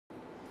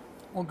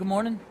Well, good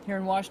morning here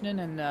in Washington,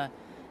 and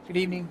good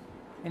evening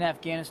in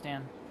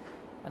Afghanistan.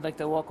 I'd like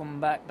to welcome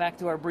back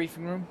to our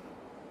briefing room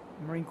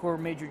Marine Corps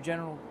Major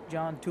General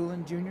John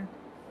Toolan, Jr.,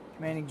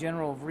 Commanding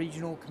General of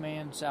Regional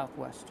Command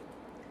Southwest.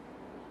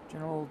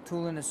 General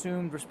Toolan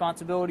assumed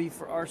responsibility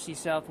for RC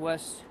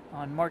Southwest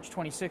on March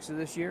 26th of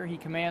this year. He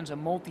commands a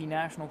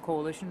multinational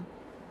coalition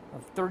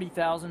of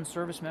 30,000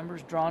 service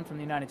members drawn from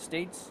the United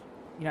States,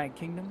 United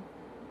Kingdom,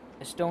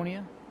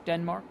 Estonia,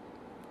 Denmark,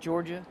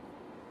 Georgia,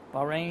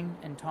 Bahrain,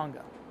 and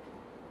Tonga.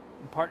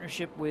 In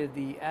partnership with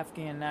the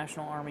Afghan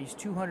National Army's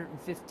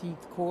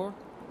 215th Corps,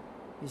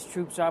 his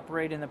troops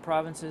operate in the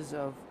provinces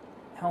of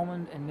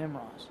Helmand and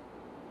Nimroz.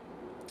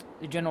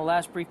 The general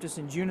last briefed us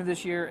in June of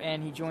this year,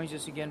 and he joins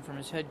us again from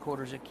his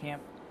headquarters at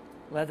Camp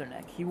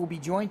Leatherneck. He will be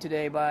joined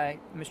today by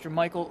Mr.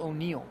 Michael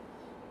O'Neill,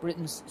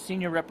 Britain's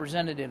senior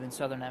representative in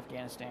southern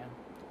Afghanistan.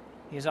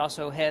 He is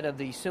also head of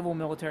the Civil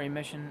Military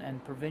Mission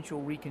and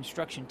Provincial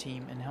Reconstruction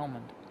Team in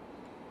Helmand.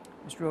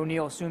 Mr.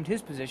 O'Neill assumed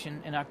his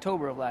position in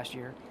October of last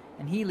year,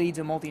 and he leads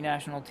a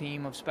multinational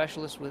team of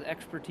specialists with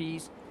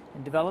expertise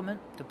in development,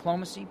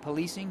 diplomacy,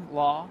 policing,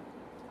 law,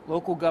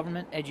 local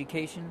government,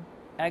 education,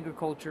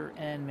 agriculture,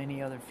 and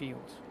many other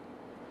fields.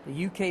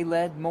 The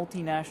UK-led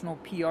multinational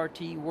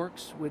PRT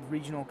works with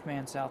Regional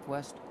Command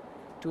Southwest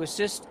to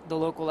assist the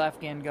local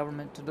Afghan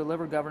government to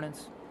deliver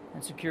governance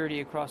and security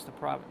across the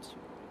province.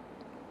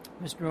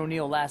 Mr.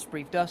 O'Neill last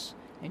briefed us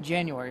in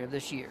January of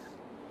this year.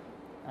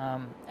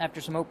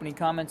 After some opening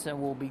comments,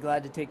 we'll be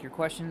glad to take your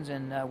questions.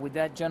 And with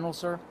that, General,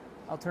 sir,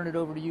 I'll turn it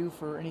over to you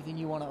for anything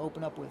you want to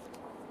open up with.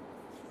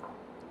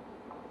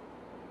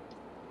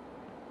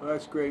 Well,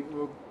 that's great.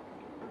 Well,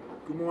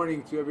 good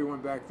morning to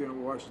everyone back there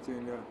in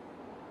Washington.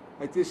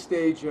 At this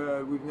stage,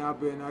 I've now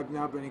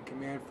been in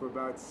command for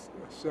about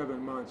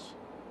 7 months,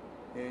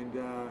 and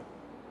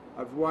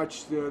I've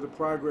watched the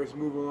progress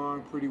move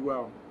along pretty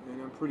well,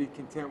 and I'm pretty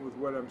content with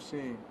what I'm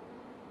seeing.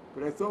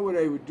 But I thought what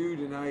I would do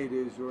tonight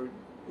is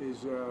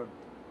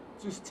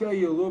just tell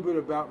you a little bit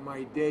about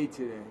my day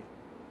today.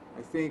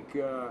 I think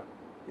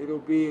it'll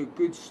be a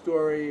good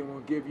story and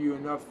will give you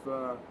enough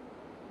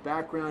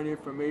background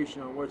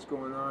information on what's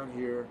going on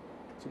here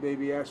to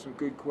maybe ask some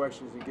good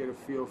questions and get a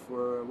feel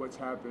for what's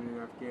happening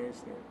in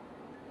Afghanistan.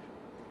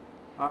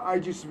 I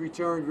just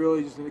returned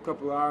really just a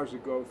couple of hours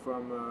ago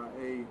from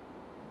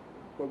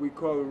what we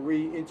call a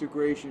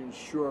reintegration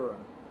shura.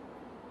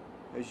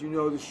 As you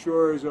know, the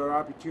shuras are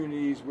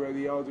opportunities where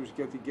the elders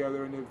get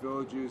together in their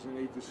villages and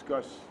they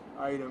discuss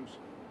items.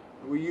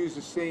 We use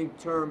the same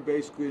term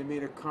basically to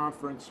mean a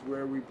conference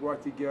where we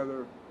brought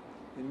together,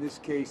 in this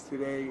case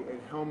today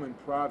at Helmand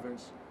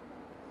Province,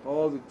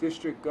 all the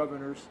district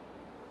governors,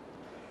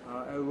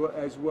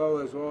 as well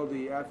as all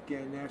the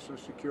Afghan National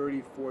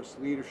Security Force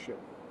leadership.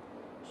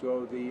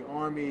 So the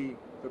Army,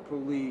 the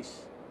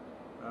police,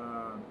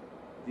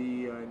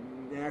 the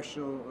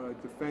National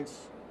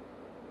Defense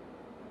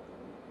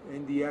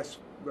NDS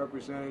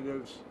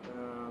representatives,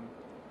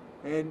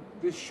 and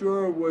this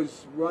shura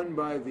was run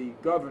by the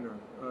governor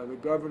of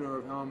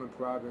Helmand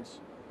Province,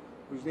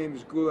 whose name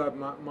is Gulab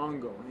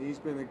Mongo, and he's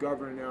been the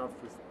governor now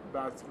for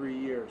about 3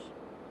 years.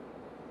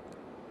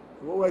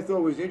 And what I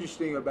thought was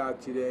interesting about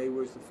today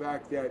was the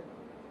fact that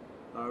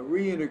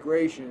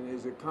reintegration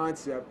is a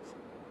concept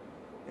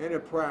and a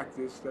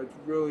practice that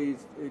really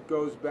it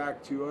goes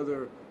back to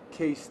other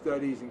case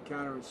studies in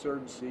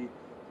counterinsurgency,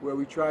 where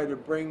we try to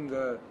bring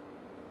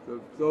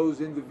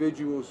those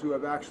individuals who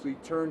have actually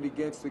turned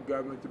against the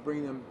government to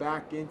bring them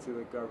back into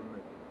the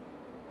government.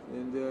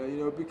 And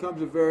it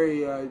becomes a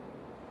very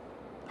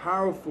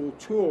powerful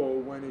tool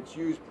when it's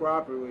used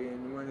properly,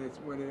 and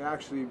when it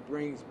actually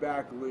brings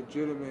back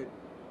legitimate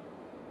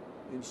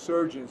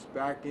insurgents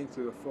back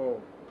into the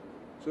fold.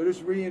 So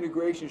this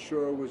reintegration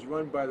shura was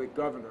run by the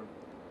governor,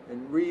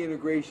 and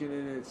reintegration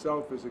in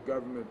itself is a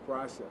government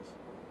process.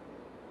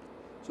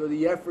 So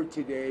the effort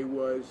today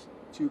was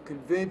to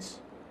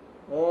convince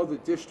all the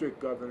district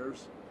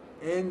governors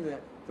and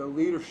the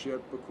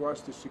leadership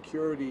across the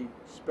security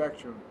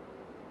spectrum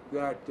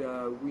that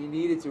we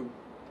needed to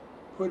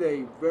put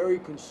a very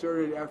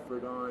concerted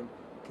effort on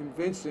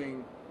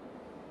convincing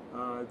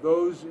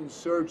those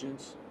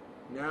insurgents,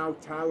 now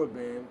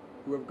Taliban,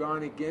 who have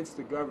gone against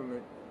the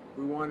government.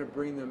 We want to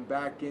bring them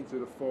back into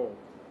the fold.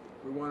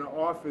 We want to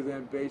offer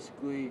them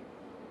basically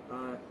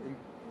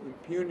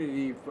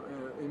impunity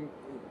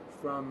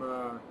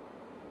from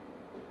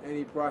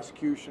any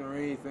prosecution or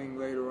anything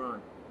later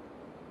on.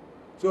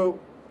 So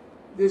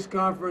this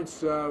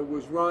conference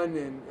was run,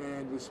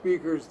 and the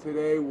speakers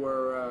today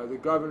were the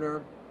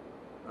governor,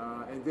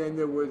 and then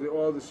there were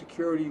all the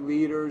security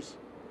leaders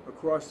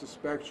across the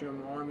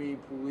spectrum, Army,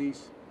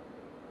 police,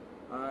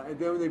 and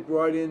then they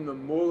brought in the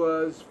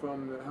mullahs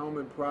from the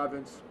Helmand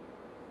Province.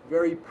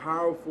 Very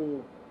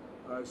powerful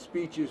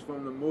speeches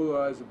from the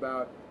mullahs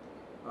about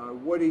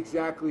what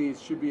exactly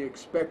should be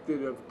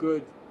expected of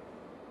good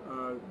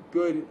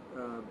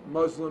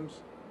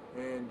Muslims,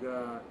 and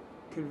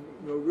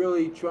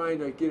really trying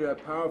to get a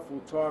powerful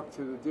talk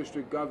to the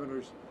district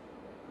governors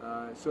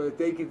so that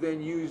they could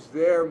then use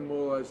their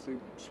mullahs to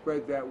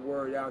spread that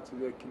word out to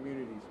their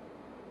communities.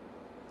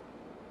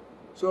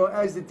 So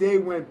as the day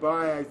went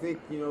by, I think,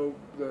 the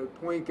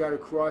point got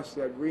across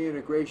that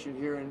reintegration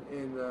here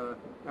in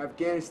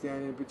Afghanistan,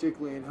 and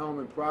particularly in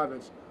Helmand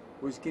Province,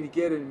 was going to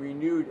get a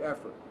renewed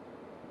effort.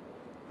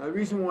 Now, the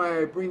reason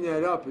why I bring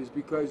that up is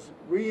because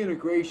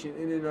reintegration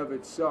in and of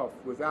itself,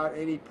 without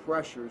any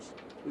pressures,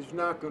 is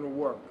not going to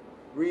work.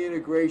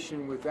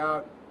 Reintegration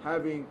without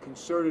having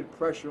concerted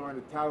pressure on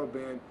the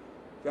Taliban,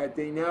 that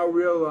they now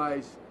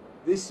realize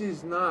this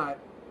is not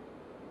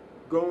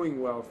going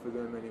well for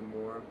them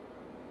anymore,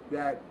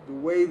 that the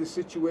way the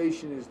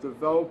situation is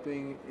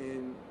developing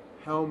in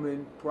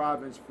Helmand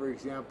Province, for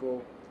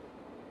example,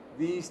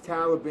 these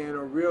Taliban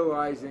are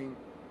realizing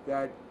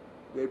that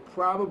they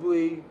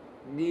probably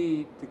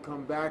need to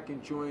come back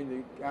and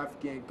join the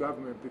Afghan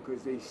government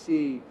because they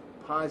see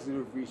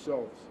positive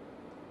results.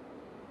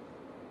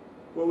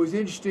 What was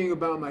interesting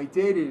about my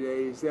day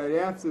today is that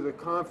after the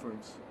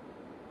conference,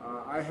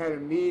 I had a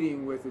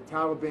meeting with the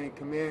Taliban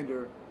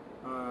commander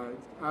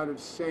out of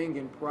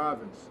Sangin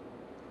Province.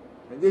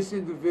 And this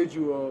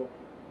individual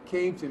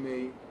came to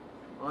me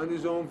on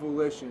his own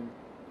volition,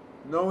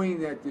 knowing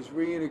that this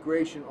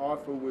reintegration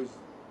offer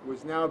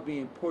was now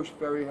being pushed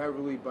very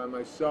heavily by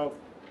myself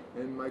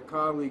and my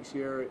colleagues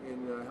here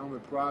in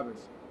Helmand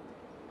Province.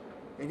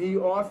 And he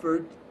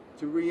offered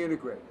to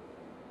reintegrate.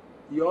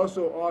 He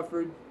also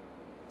offered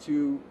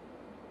to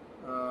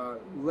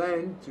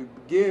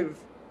give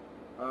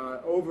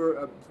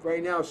over,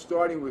 right now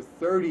starting with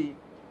 30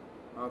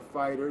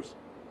 fighters,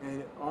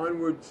 and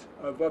onwards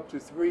of up to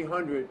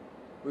 300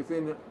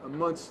 within a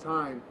month's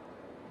time,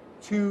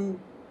 to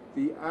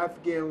the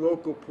Afghan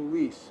local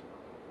police,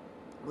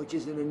 which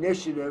is an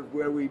initiative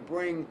where we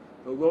bring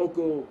the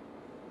local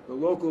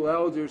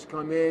elders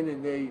come in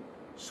and they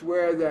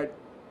swear that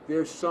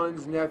their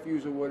sons,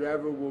 nephews, or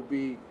whatever will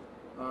be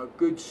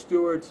good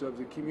stewards of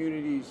the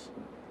community's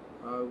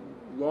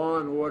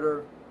law and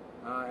order,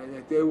 and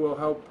that they will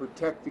help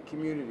protect the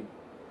community.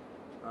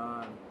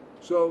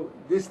 So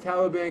this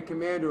Taliban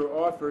commander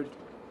offered,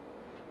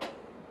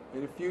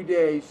 in a few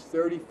days,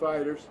 30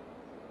 fighters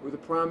with a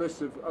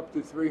promise of up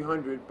to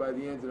 300 by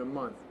the end of the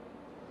month.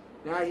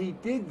 Now, he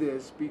did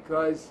this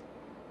because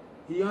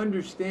he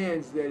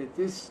understands that at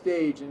this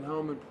stage in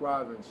Helmand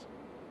Province,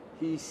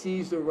 he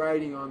sees the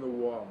writing on the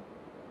wall.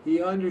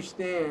 He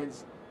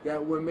understands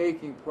that we're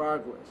making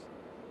progress.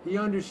 He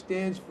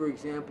understands, for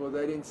example,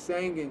 that in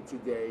Sangin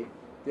today,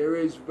 there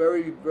is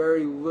very,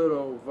 very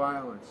little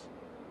violence.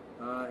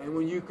 And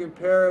when you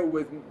compare it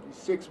with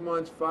 6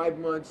 months, 5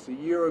 months, a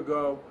year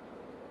ago,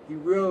 he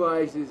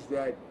realizes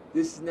that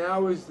this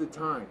now is the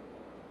time.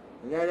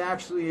 And that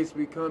actually has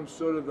become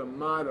sort of the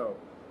motto,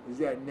 is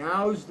that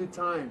now's the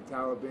time,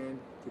 Taliban,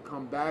 to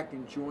come back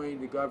and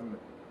join the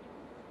government.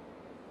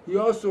 He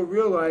also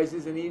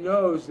realizes, and he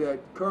knows, that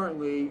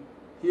currently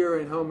here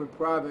in Helmand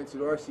Province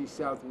at RC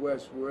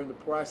Southwest, we're in the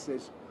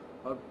process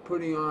of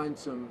putting on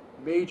some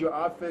major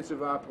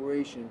offensive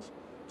operations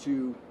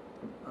to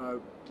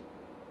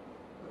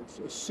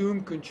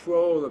assume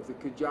control of the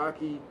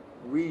Kajaki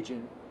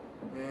region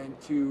and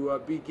to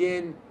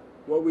begin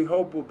what we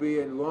hope will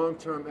be a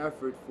long-term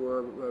effort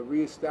for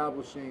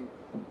reestablishing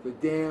the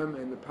dam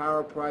and the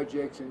power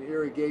projects and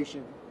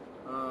irrigation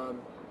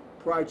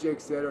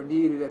projects that are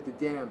needed at the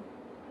dam.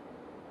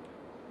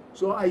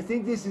 So I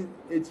think it's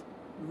the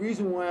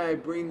reason why I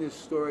bring this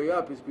story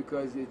up is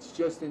because it's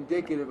just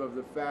indicative of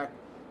the fact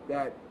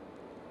that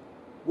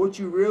what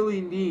you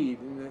really need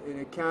in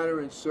a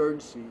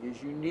counterinsurgency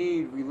is you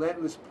need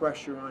relentless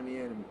pressure on the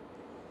enemy.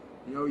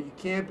 You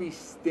can't be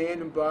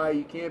standing by,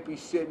 you can't be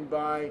sitting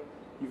by.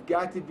 You've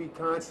got to be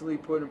constantly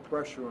putting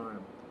pressure on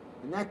them.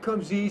 And that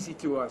comes easy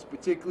to us,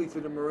 particularly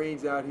to the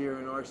Marines out here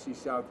in RC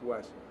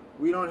Southwest.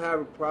 We don't have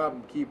a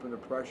problem keeping the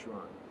pressure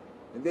on.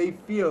 And they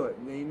feel it,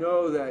 and they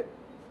know that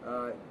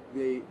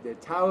the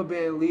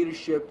Taliban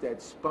leadership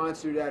that's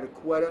sponsored out of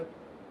Quetta,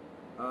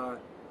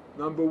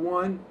 number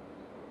one,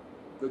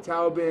 the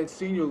Taliban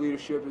senior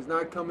leadership is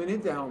not coming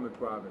into Helmand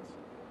Province,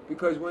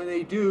 because when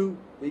they do,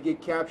 they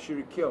get captured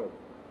or killed.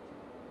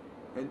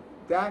 And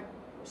that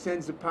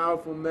sends a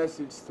powerful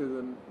message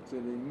to the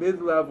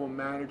mid-level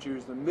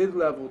managers, the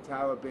mid-level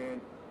Taliban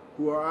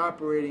who are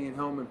operating in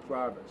Helmand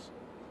Province.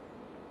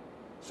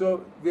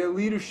 So their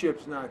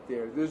leadership's not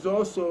there. There's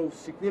also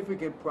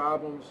significant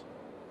problems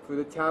for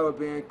the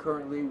Taliban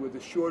currently with the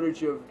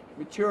shortage of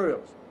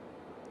materials.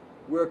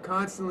 We're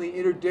constantly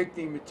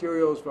interdicting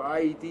materials for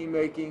IED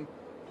making.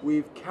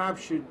 We've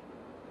captured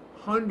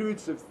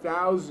hundreds of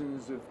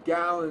thousands of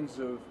gallons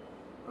of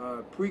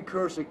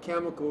precursor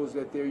chemicals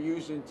that they're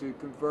using to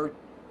convert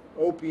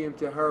opium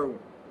to heroin.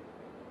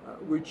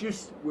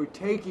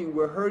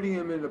 We're hurting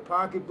them in the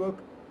pocketbook,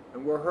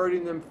 and we're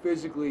hurting them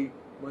physically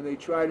when they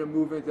try to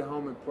move into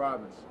Helmand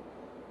Province.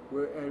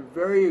 We're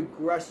very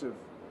aggressive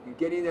in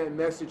getting that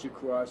message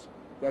across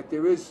that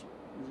there's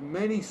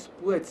many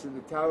splits in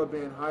the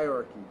Taliban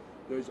hierarchy.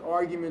 There's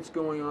arguments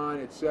going on,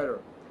 etc.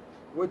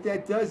 What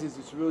that does is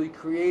it's really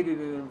created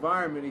an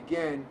environment,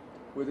 again,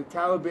 where the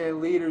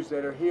Taliban leaders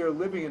that are here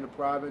living in the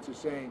province are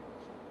saying,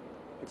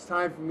 it's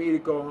time for me to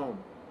go home.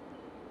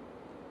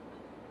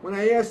 When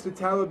I asked the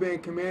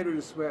Taliban commander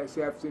this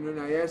afternoon,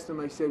 I asked him,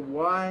 I said,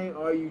 why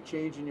are you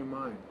changing your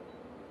mind?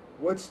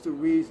 What's the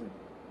reason?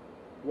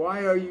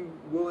 Why are you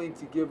willing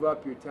to give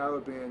up your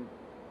Taliban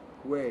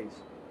ways?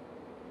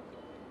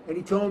 And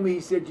he told me, he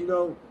said, you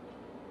know,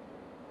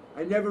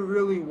 I never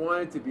really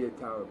wanted to be a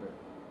Taliban.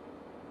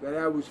 That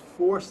I was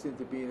forced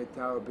into being a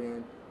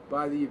Taliban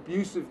by the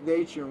abusive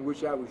nature in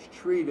which I was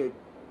treated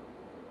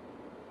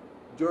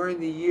during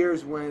the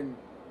years when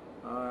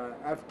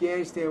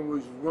Afghanistan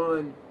was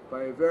run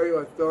by a very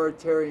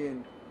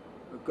authoritarian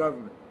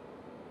government.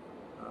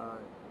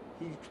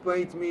 He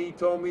explained to me, he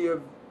told me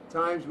of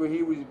times where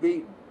he was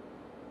beaten.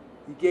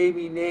 He gave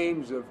me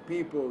names of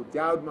people,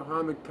 Daud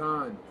Muhammad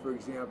Khan, for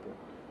example,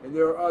 and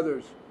there are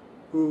others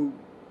who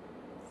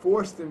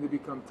forced him to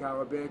become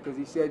Taliban because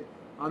he said,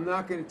 I'm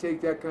not going to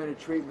take that kind of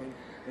treatment,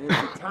 and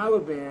if the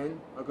Taliban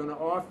are going to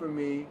offer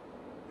me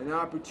an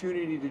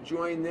opportunity to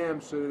join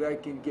them so that I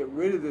can get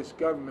rid of this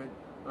government,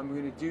 I'm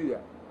going to do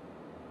that.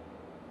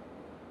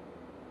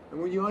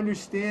 And when you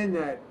understand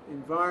that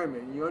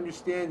environment, you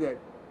understand that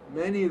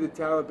many of the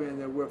Taliban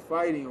that we're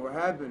fighting or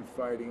have been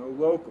fighting are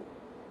local.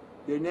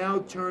 They're now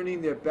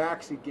turning their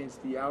backs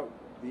against the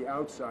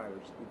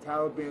outsiders, the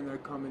Taliban that are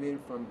coming in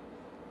from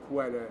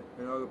Quetta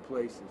and other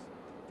places.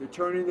 They're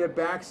turning their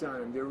backs on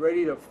them. They're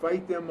ready to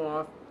fight them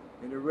off,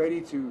 and they're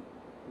ready to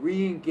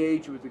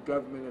re-engage with the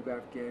government of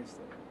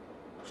Afghanistan.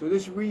 So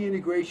this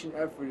reintegration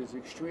effort is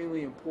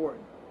extremely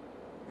important.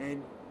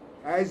 And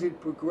as it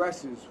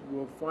progresses,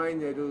 we'll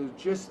find that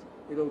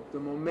the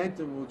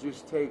momentum will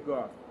just take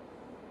off.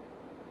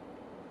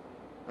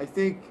 I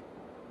think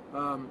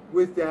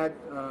with that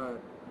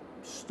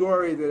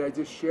story that I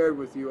just shared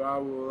with you, I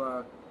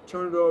will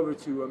turn it over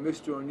to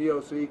Mr.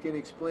 O'Neill so he can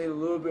explain a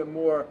little bit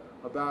more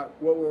about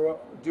what we're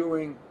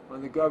doing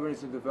on the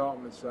governance and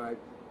development side,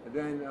 and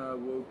then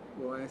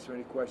we'll answer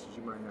any questions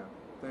you might have.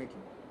 Thank you.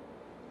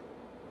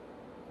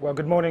 Well,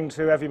 good morning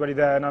to everybody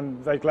there, and I'm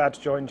very glad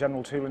to join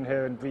General Toolan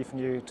here and briefing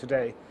you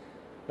today.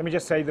 Let me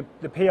just say the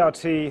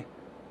PRT,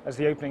 as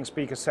the opening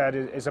speaker said,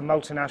 is a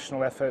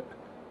multinational effort.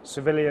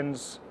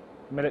 Civilians,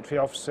 military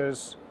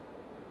officers,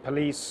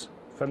 police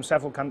from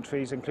several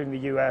countries, including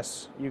the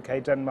US,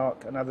 UK,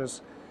 Denmark, and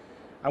others.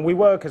 And we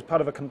work as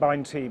part of a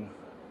combined team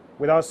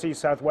with RC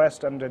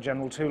Southwest under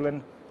General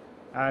Toolan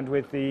and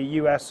with the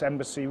US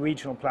Embassy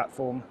Regional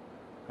Platform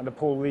under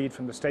Paul Reed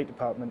from the State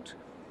Department.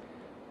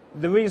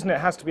 The reason it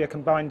has to be a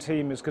combined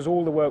team is because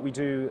all the work we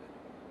do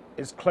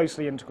is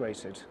closely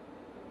integrated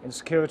in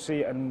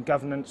security and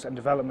governance and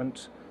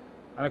development.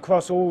 And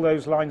across all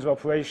those lines of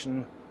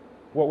operation,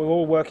 what we're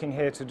all working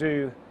here to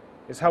do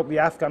is help the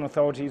Afghan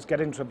authorities get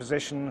into a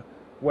position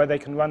where they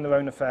can run their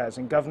own affairs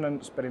in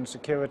governance, but in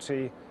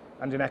security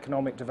and in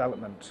economic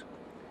development.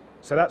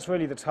 So that's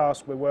really the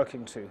task we're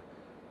working to.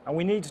 And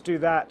we need to do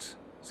that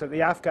so that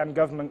the Afghan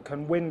government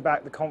can win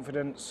back the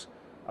confidence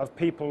of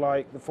people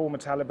like the former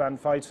Taliban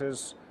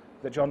fighters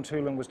that John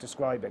Toolan was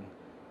describing.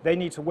 They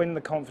need to win the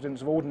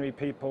confidence of ordinary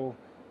people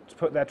to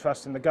put their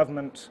trust in the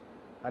government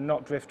and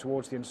not drift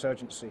towards the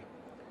insurgency.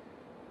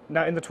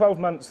 Now, in the 12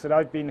 months that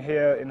I've been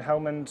here in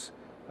Helmand,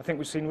 I think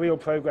we've seen real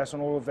progress on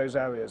all of those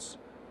areas.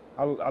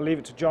 I'll leave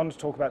it to John to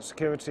talk about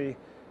security,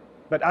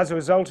 but as a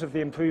result of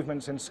the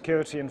improvements in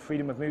security and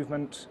freedom of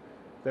movement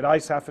that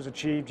ISAF has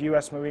achieved,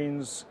 US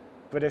Marines,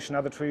 British and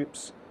other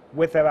troops,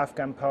 with their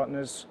Afghan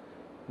partners,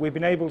 we've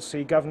been able to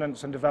see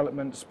governance and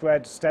development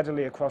spread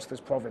steadily across this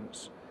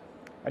province.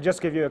 I'll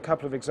just give you a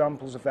couple of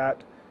examples of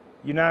that.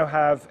 You now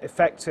have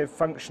effective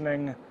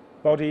functioning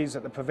bodies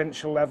at the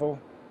provincial level,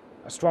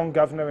 a strong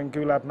governor in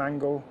Gulab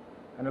Mangal,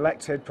 an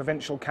elected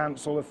provincial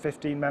council of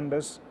 15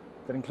 members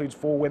that includes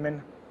 4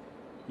 women.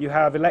 You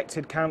have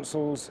elected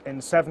councils in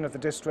 7 of the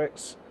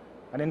districts,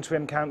 an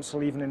interim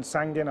council even in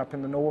Sangin up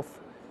in the north.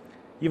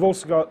 You've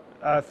also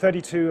got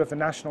 32 of the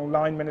national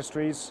line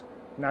ministries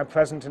now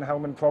present in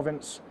Helmand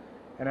province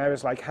in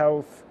areas like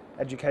health,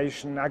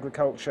 education,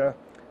 agriculture,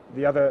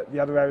 the other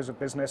areas of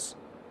business.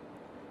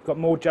 You've got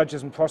more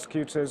judges and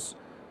prosecutors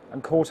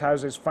and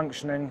courthouses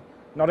functioning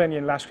not only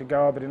in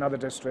Lashkargah but in other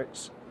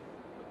districts.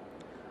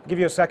 I'll give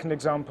you a second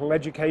example,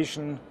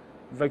 education,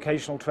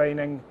 vocational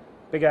training,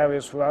 big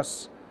areas for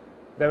us.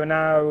 There are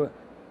now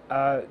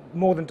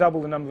more than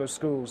double the number of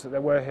schools that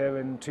there were here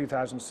in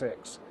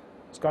 2006.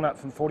 It's gone up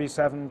from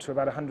 47 to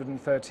about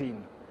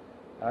 113.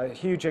 A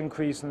huge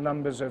increase in the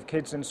numbers of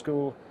kids in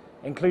school,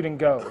 including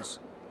girls.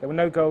 There were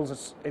no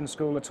girls in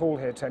school at all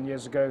here 10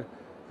 years ago.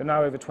 There are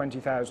now over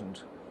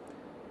 20,000.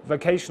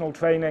 Vocational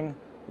training,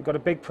 we've got a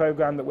big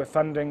program that we're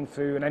funding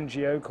through an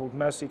NGO called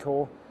Mercy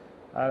Corps.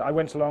 I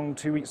went along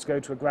 2 weeks ago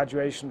to a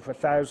graduation for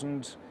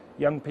 1,000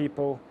 young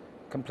people,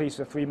 completed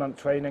a 3-month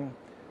training.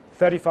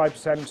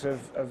 35%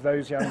 of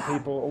those young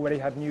people already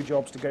had new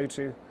jobs to go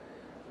to.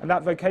 And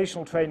that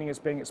vocational training is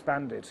being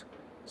expanded.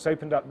 It's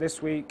opened up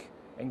this week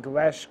in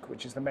Galeshk,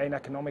 which is the main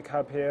economic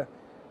hub here.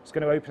 It's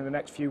going to open in the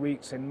next few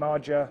weeks in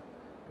Marja,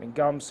 in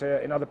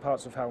Gamsir, in other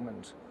parts of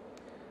Helmand.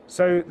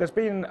 So there's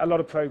been a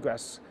lot of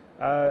progress.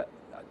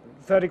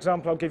 Third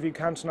example I'll give you,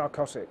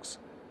 counter-narcotics.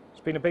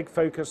 It's been a big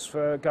focus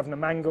for Governor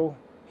Mangal.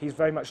 He's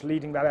very much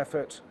leading that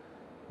effort.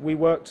 We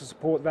work to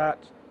support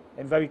that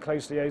in very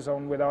close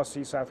liaison with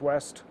RC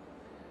Southwest.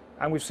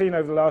 And we've seen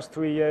over the last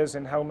 3 years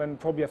in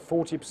Helmand probably a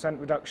 40%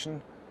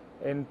 reduction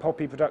in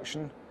poppy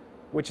production,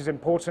 which is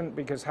important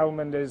because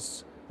Helmand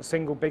is the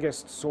single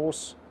biggest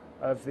source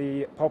of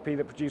the poppy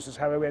that produces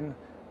heroin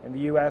in the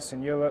US,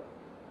 in Europe,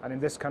 and in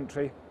this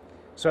country.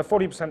 So a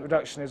 40%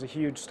 reduction is a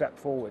huge step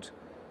forward.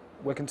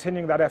 We're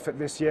continuing that effort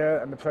this year,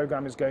 and the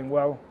program is going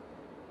well.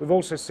 We've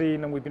also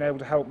seen, and we've been able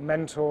to help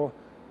mentor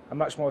a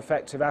much more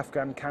effective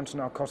Afghan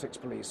counter-narcotics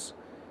police.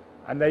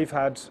 And they've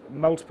had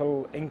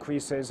multiple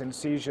increases in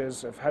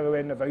seizures of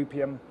heroin, of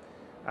opium,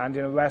 and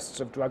in arrests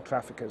of drug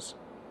traffickers.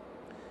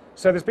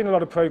 So there's been a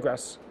lot of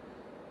progress.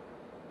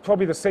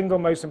 Probably the single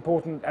most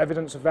important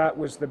evidence of that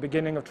was the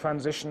beginning of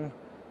transition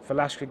for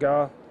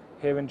Lashkar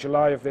here in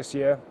July of this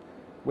year,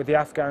 with the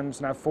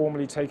Afghans now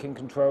formally taking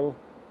control,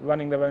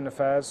 running their own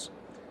affairs.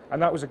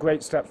 And that was a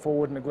great step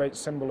forward and a great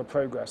symbol of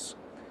progress.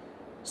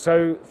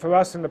 So for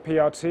us in the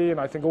PRT, and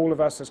I think all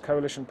of us as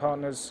coalition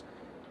partners,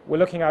 we're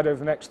looking at over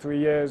the next 3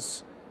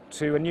 years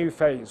to a new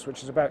phase,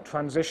 which is about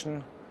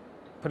transition,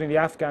 putting the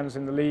Afghans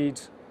in the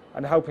lead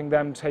and helping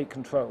them take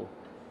control.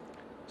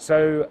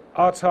 So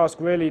our task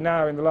really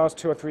now in the last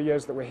 2 or 3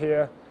 years that we're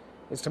here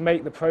is to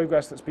make the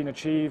progress that's been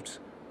achieved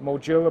more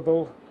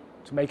durable,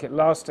 to make it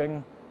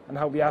lasting, and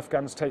help the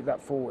Afghans take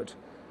that forward.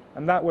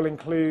 And that will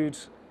include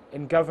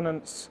in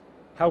governance,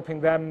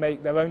 helping them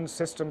make their own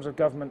systems of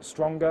government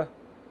stronger,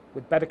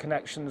 with better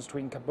connections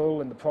between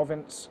Kabul and the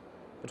province,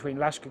 between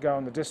Lashkar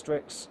and the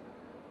districts.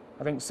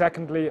 I think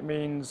secondly, it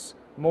means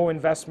more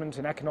investment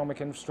in economic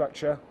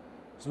infrastructure.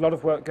 There's a lot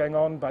of work going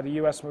on by the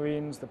US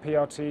Marines, the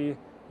PRT,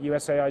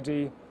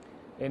 USAID,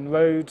 in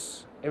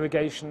roads,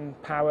 irrigation,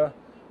 power,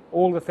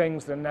 all the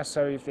things that are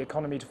necessary for the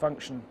economy to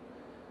function.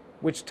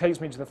 Which takes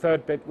me to the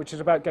third bit, which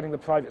is about getting the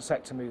private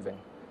sector moving.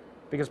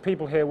 Because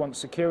people here want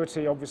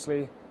security,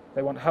 obviously.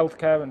 They want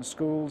healthcare and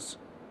schools.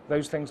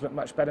 Those things look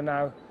much better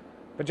now.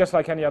 But just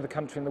like any other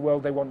country in the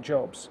world, they want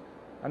jobs.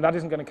 And that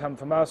isn't going to come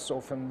from us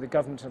or from the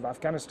government of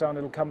Afghanistan.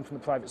 It'll come from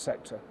the private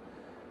sector.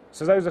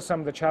 So those are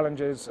some of the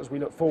challenges as we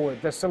look forward.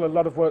 There's still a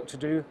lot of work to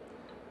do.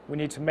 We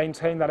need to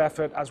maintain that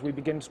effort as we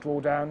begin to draw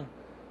down.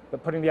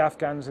 But putting the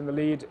Afghans in the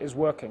lead is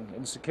working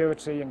in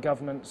security and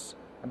governance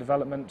and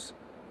development.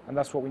 And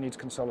that's what we need to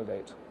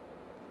consolidate.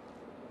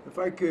 If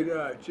I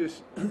could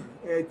just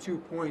add 2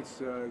 points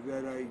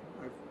that I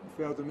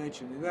failed to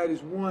mention, and that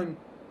is one,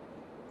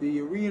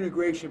 the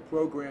reintegration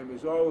program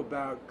is all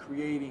about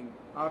creating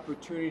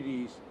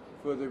opportunities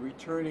for the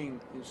returning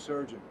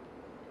insurgent.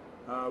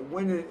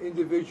 When an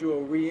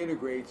individual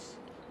reintegrates,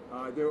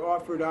 they're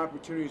offered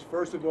opportunities.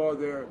 First of all,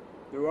 they're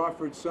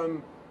offered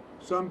some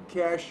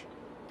cash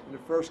in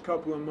the first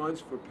couple of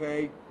months for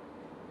pay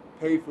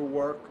for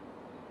work.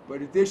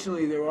 But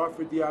additionally, they're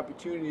offered the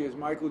opportunity, as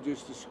Michael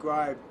just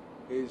described,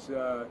 is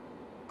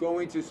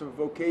going to some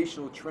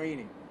vocational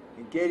training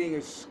and getting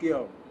a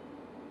skill.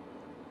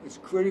 It's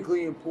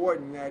critically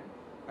important that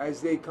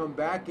as they come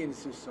back into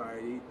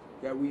society,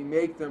 that we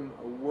make them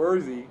a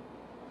worthy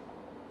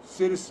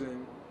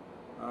citizen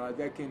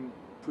that can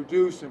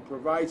produce and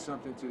provide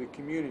something to the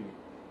community.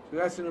 So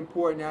that's an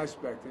important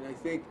aspect, and I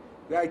think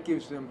that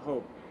gives them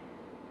hope.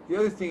 The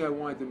other thing I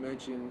wanted to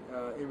mention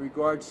in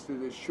regards to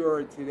the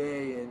SURE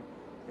today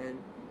and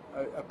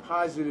a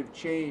positive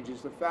change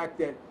is the fact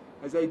that,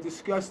 as I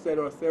discussed that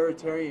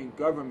authoritarian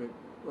government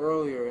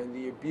earlier and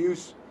the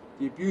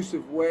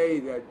abusive way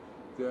that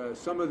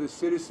some of the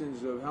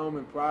citizens of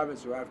Helmand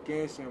Province or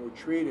Afghanistan were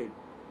treated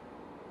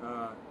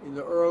in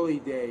the early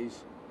days,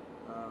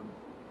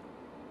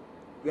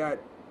 that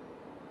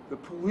the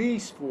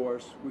police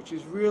force, which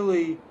is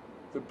really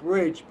the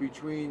bridge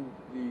between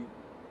the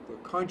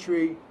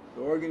country,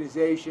 the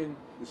organization,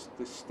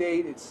 the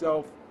state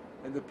itself,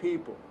 and the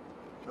people.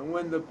 And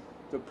when the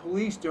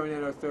police during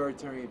that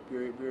authoritarian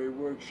period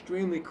were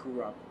extremely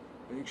corrupt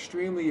and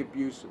extremely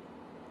abusive,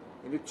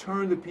 and it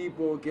turned the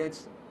people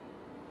against them.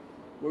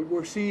 What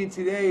we're seeing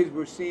today is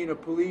we're seeing a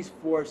police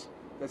force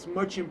that's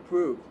much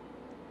improved.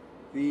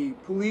 The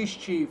police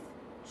chief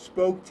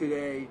spoke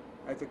today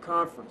at the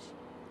conference.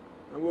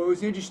 And what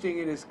was interesting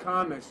in his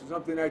comments, and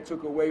something I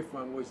took away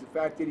from, was the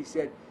fact that he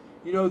said,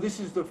 you know, this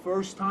is the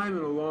first time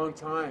in a long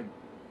time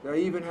that I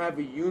even have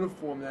a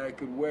uniform that I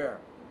could wear,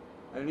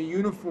 and a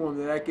uniform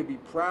that I could be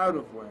proud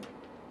of wearing.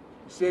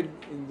 He said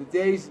in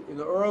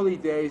the early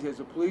days as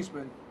a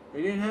policeman,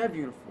 they didn't have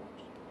uniforms.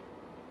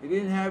 They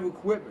didn't have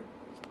equipment.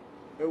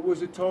 It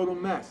was a total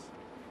mess.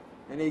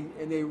 And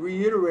they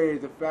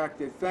reiterated the fact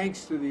that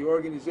thanks to the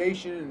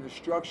organization and the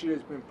structure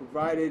that's been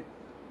provided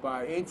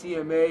by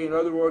NTMA and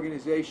other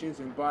organizations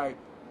and by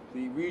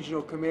the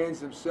regional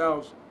commands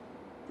themselves,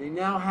 they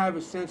now have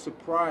a sense of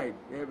pride.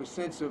 They have a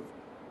sense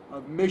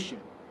of mission.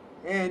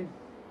 And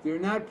they're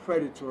not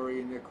predatory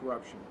in their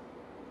corruption.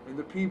 And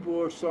the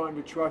people are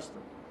starting to trust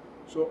them.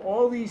 So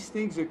all these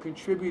things are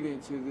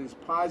contributing to this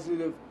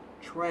positive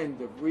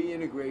trend of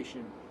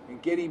reintegration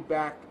and getting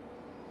back,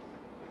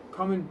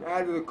 coming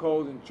out of the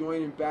cold and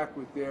joining back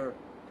with their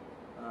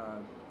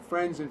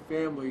friends and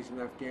families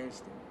in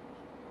Afghanistan.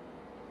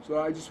 So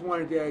I just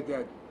wanted to add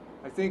that.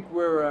 I think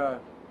we're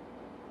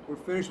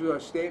finished with our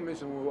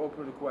statements, and we'll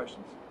open to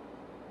questions.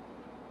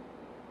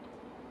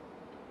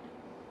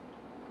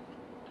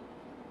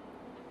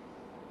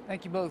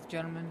 Thank you both,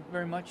 gentlemen,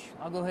 very much.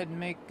 I'll go ahead and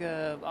make,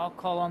 I'll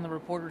call on the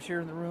reporters here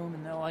in the room,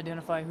 and they'll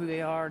identify who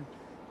they are and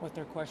what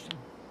their question.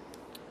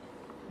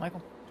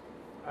 Michael?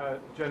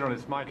 General,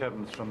 it's Mike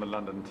Evans from the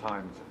London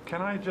Times.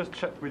 Can I just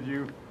check with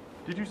you,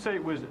 did you say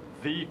it was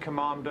the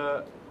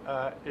commander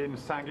in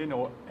Sangin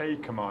or a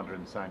commander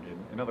in Sangin?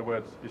 In other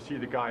words, is he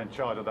the guy in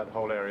charge of that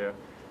whole area?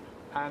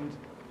 And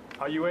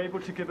are you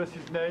able to give us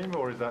his name,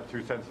 or is that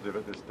too sensitive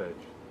at this stage?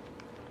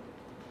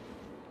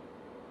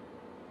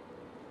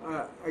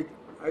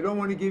 I don't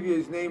want to give you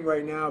his name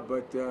right now,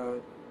 but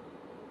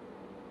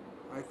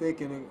I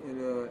think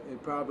in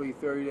probably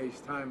 30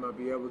 days' time I'll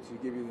be able to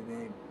give you the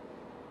name.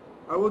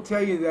 I will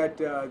tell you that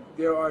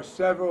there are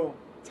several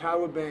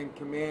Taliban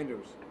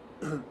commanders,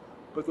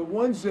 but the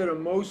ones that are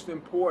most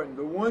important,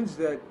 the ones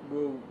that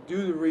will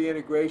do the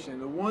reintegration,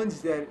 the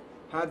ones that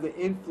have the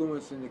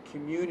influence in the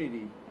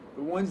community,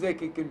 the ones that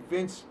can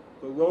convince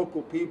the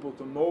local people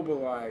to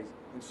mobilize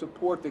and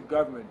support the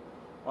government,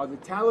 are the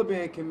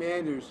Taliban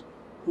commanders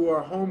who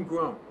are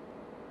homegrown.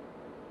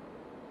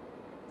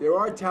 There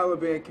are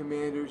Taliban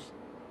commanders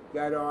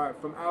that are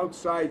from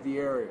outside the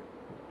area,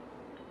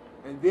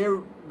 and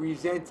they're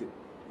resented.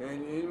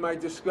 And in my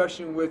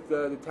discussion with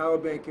the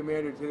Taliban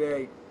commander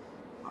today,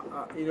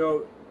 you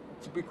know,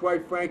 to be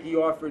quite frank, he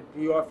offered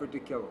to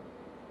kill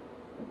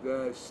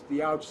him.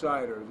 The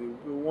outsider,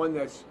 the one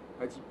that's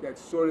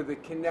sort of the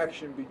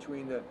connection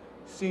between the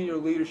senior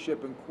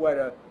leadership in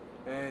Quetta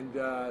and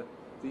the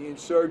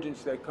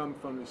insurgents that come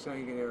from the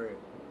Sangin area.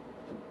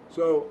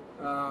 So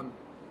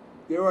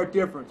there are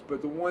differences,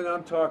 but the one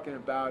I'm talking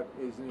about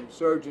is an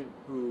insurgent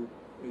who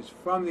is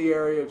from the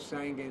area of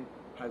Sangin,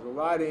 has a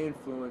lot of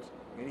influence,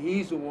 and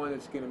he's the one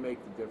that's going to make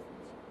the difference.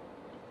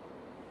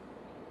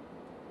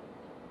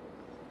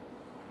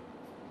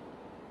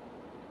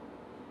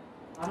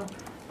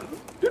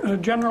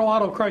 General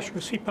Otto Kreischer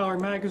with Sea Power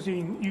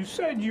Magazine, you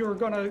said you were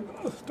going to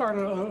start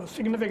a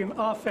significant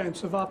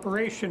offensive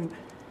operation,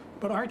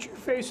 but aren't you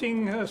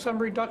facing some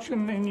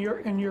reduction in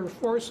your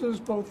forces,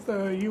 both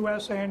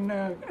U.S.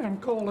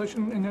 and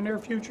coalition, in the near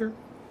future?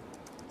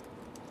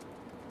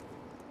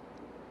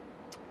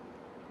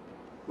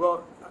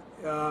 Well,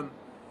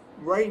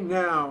 right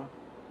now,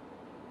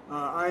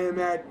 I am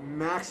at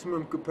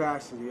maximum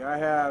capacity. I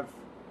have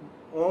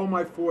all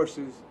my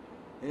forces,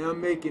 and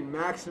I'm making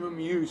maximum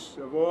use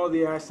of all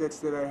the assets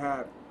that I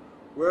have.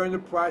 We're in the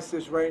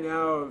process right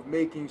now of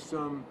making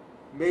some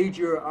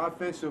major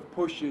offensive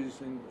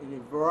pushes in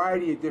a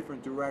variety of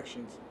different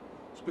directions,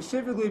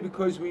 specifically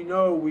because we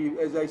know,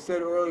 as I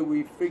said earlier,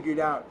 we figured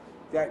out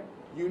that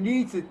you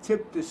need to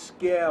tip the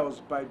scales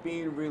by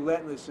being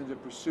relentless in the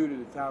pursuit of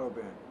the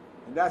Taliban.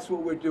 And that's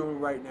what we're doing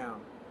right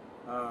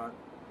now.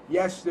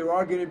 Yes, there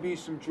are going to be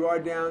some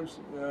drawdowns.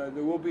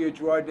 There will be a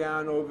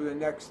drawdown over the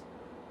next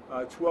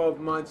 12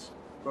 months.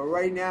 But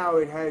right now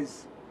it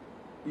has,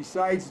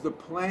 besides the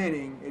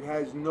planning, it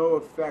has no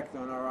effect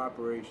on our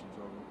operations.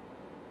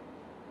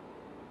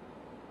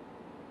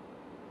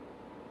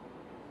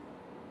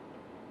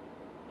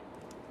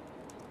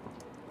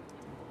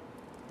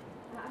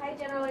 Hi,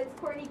 General. It's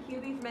Courtney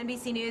Cubey from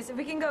NBC News. If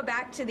we can go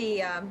back to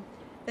the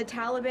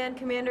Taliban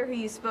commander who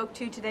you spoke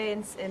to today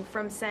and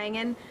from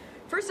Sangin.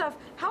 First off,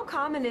 how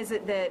common is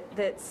it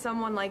that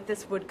someone like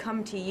this would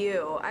come to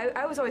you?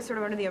 I was always sort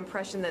of under the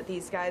impression that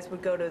these guys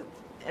would go to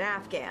an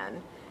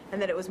Afghan,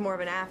 and that it was more of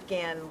an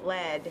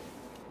Afghan-led,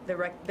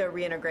 the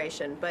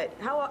reintegration. But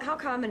how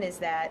common is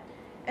that?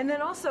 And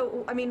then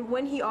also, I mean,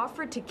 when he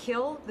offered to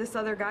kill this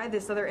other guy,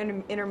 this other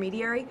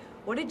intermediary,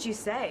 what did you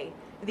say?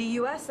 The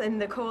U.S. and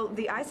the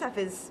ISAF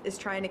is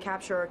trying to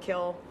capture or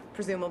kill,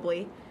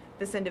 presumably,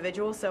 this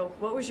individual. So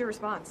what was your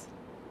response?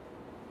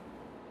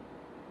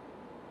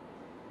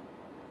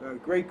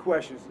 Great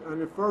questions. On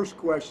the first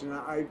question,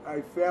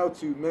 I failed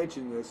to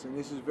mention this, and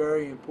this is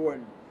very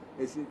important.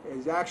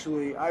 Is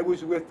actually, I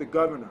was with the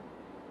governor.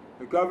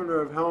 The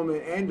governor of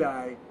Helmand and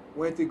I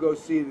went to go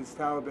see this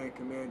Taliban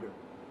commander.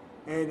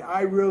 And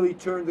I really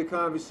turned the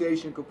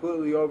conversation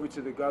completely over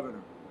to the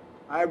governor.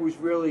 I was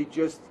really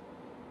just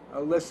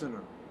a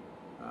listener.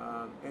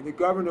 And the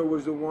governor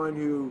was the one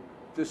who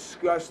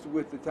discussed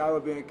with the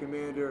Taliban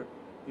commander,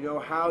 you know,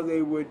 how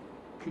they would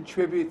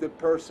contribute the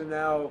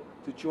personnel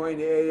to join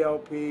the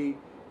ALP,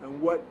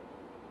 and what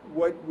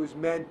was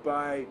meant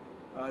by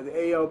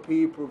the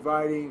ALP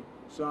providing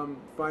some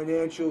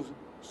financial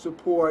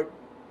support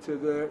to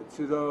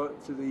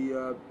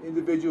the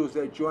individuals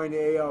that joined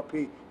the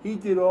ALP. He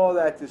did all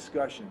that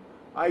discussion.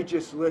 I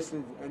just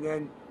listened, and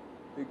then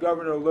the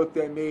governor looked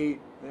at me,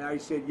 and I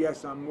said,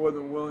 yes, I'm more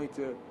than willing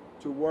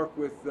to work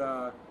with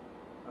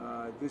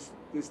this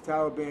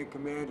Taliban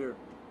commander,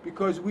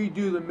 because we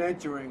do the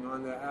mentoring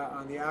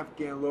on the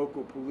Afghan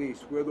local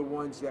police. We're the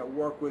ones that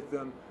work with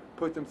them,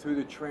 put them through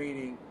the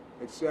training,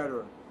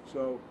 etc.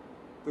 So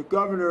the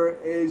governor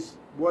is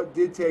what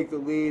did take the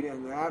lead,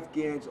 and the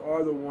Afghans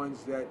are the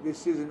ones that,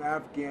 this is an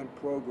Afghan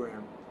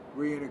program,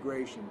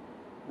 reintegration.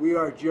 we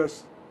are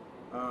just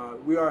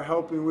we are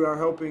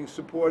helping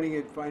supporting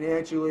it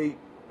financially,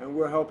 and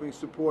we're helping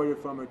support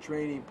it from a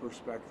training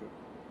perspective.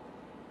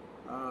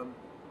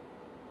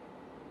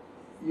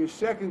 Your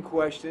second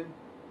question,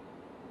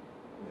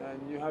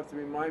 and you have to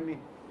remind me.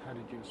 How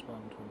did you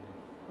respond to him?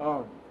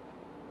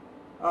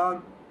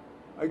 Oh,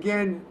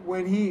 again,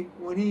 when he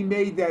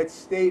made that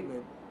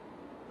statement,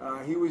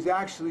 he was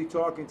actually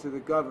talking to the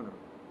governor,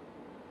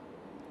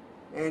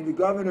 and the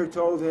governor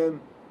told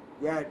him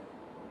that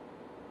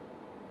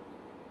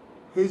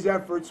his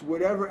efforts,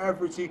 whatever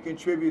efforts he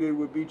contributed,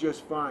 would be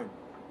just fine.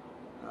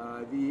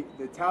 The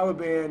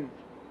Taliban,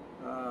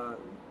 the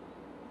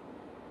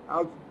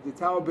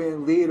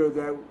Taliban leader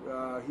that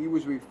he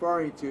was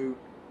referring to,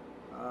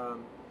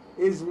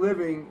 is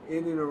living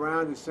in and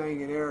around the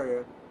Sangin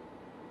area,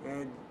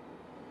 and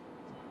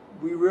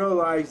we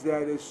realize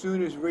that as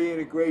soon as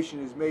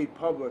reintegration is made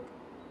public,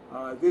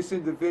 this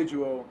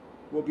individual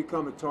will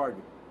become a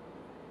target.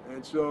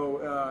 And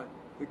so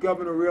the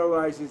governor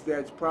realizes that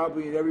it's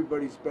probably in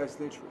everybody's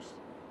best interest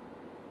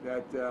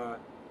that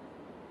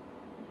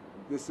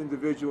this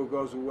individual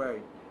goes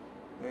away.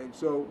 And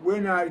so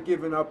we're not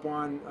giving up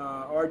on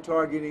our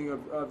targeting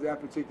of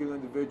that particular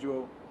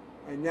individual.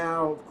 And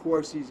now, of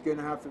course, he's going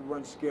to have to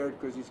run scared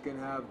because he's going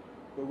to have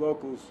the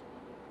locals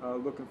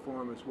looking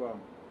for him as well.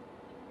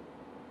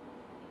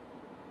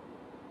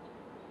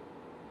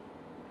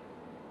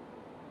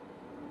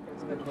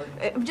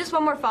 Just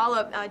one more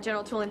follow-up,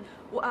 General Toolan.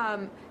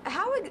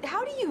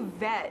 How do you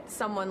vet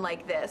someone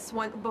like this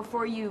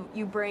before you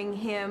bring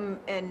him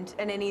and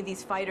any of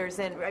these fighters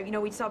in? You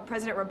know, we saw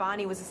President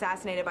Rabbani was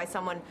assassinated by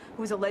someone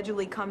who was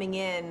allegedly coming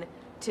in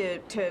to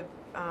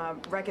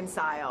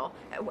reconcile.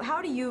 How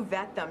do you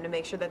vet them to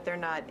make sure that they're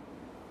not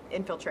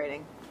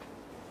infiltrating?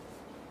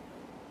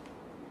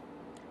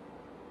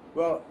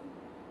 Well,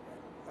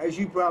 as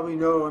you probably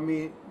know, I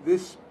mean,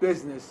 this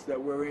business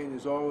that we're in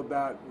is all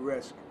about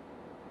risk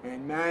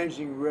and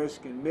managing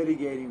risk and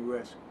mitigating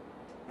risk.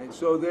 And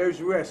so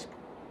there's risk.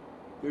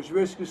 There's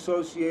risk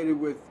associated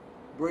with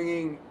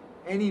bringing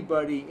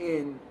anybody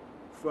in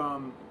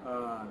from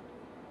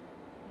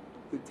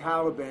the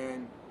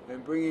Taliban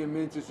and bringing them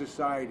into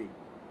society,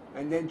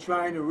 and then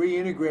trying to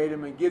reintegrate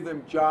them and give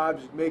them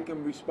jobs, make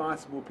them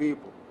responsible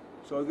people.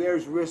 So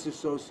there's risk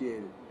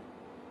associated.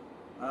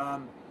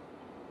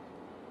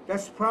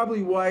 That's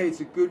probably why it's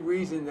a good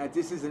reason that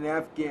this is an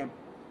Afghan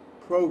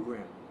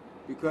program,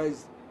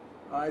 because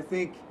I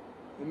think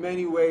in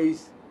many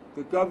ways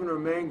the Governor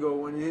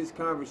Mango, in his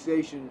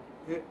conversation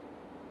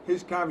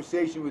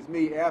with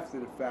me after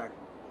the fact,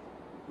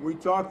 we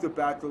talked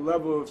about the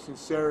level of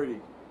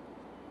sincerity.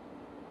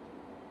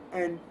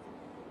 And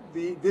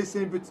this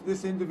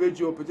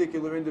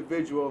particular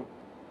individual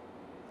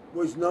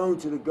was known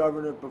to the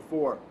governor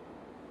before.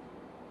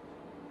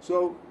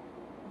 So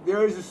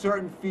there is a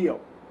certain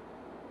feel.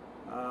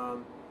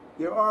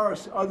 There are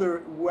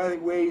other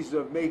ways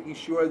of making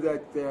sure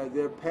that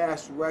their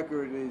past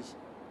record is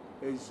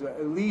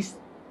at least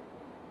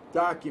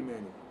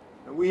documented.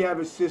 And we have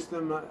a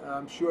system,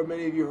 I'm sure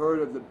many of you heard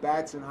of the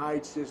bats and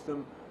hide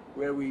system,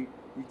 where we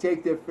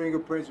take their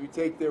fingerprints, we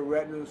take their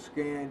retinal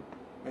scan,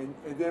 and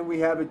then we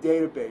have a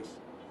database.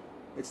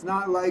 It's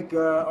not like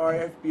our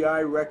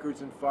FBI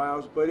records and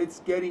files, but it's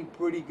getting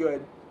pretty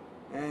good.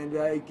 And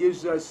it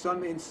gives us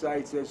some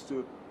insights as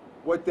to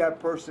what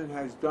that person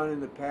has done in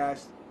the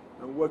past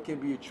and what can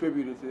be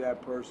attributed to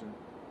that person.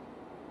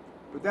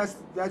 But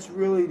that's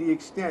really the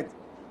extent.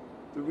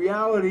 The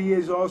reality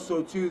is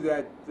also, too,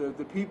 that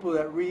the people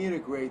that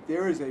reintegrate,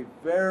 there is a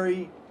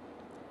very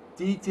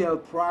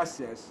detailed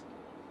process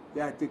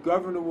that the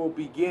governor will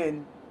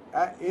begin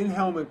in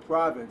Helmand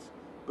Province,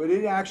 but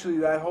it actually,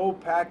 that whole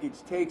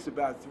package takes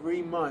about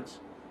 3 months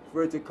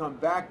for it to come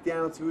back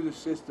down through the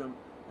system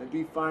and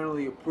be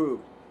finally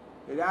approved.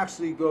 It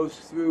actually goes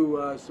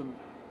through some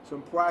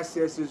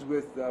processes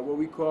with what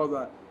we call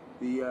the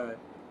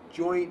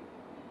Joint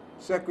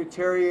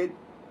Secretariat,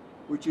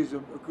 which is a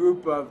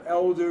group of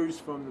elders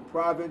from the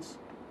province.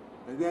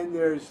 And then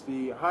there's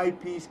the High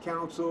Peace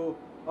Council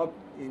up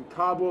in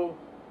Kabul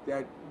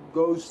that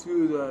goes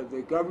through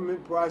the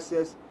government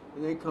process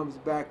and then comes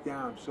back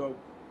down. So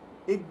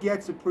it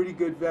gets a pretty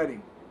good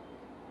vetting,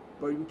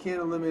 but we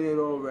can't eliminate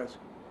all risk.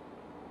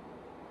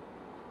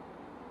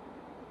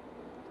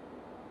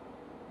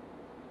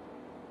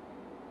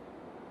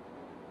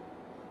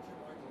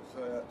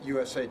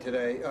 USA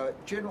Today.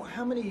 General,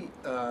 how many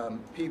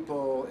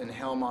people in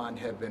Helmand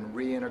have been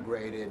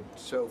reintegrated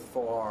so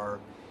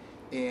far,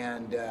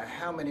 and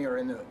how many are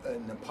in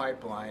the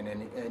pipeline,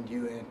 and do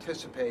you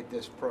anticipate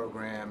this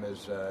program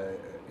is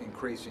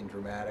increasing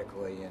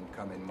dramatically in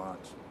coming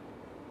months?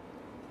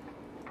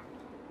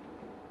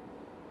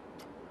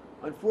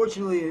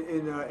 Unfortunately,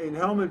 in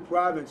Helmand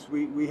Province,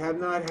 we have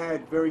not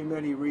had very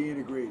many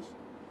reintegrees.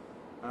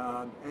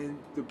 And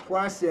the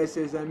process,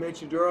 as I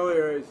mentioned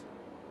earlier,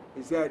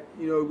 is that,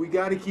 you know, we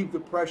got to keep the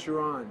pressure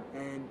on.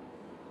 And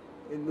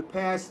in the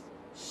past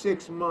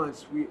 6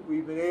 months,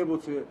 we've been able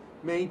to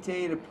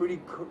maintain a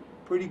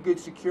pretty good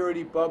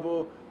security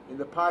bubble in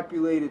the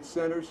populated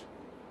centers.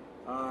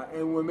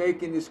 and we're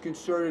making this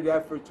concerted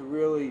effort to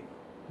really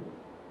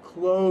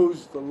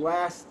close the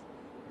last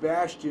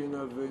bastion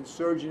of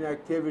insurgent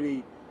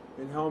activity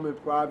in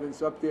Helmand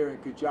province up there in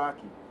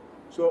Kajaki.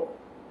 So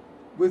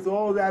with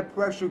all that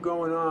pressure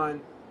going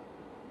on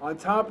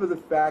top of the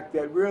fact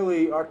that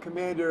really our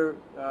commander,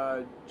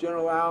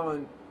 General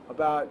Allen,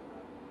 about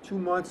 2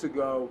 months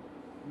ago,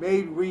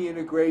 made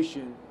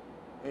reintegration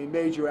a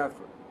major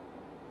effort.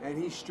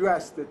 And he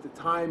stressed that the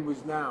time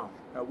was now,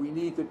 that we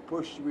need to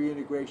push the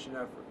reintegration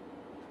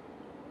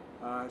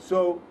effort.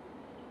 So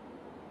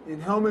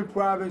in Helmand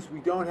province, we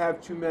don't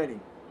have too many.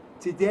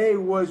 Today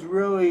was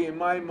really, in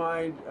my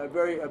mind,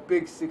 a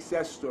big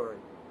success story.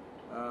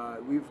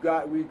 We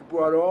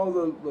brought all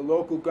the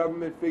local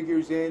government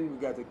figures in. We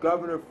got the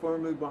governor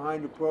firmly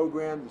behind the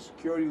program, the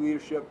security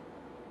leadership,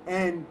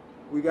 and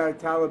we got a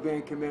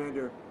Taliban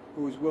commander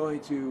who was willing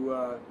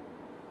to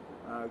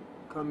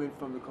come in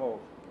from the cold.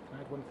 Can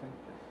I add one thing?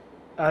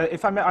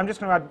 If I may, I'm just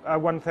going to add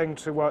one thing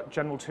to what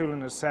General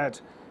Toolan has said.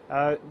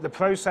 The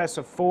process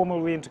of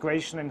formal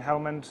reintegration in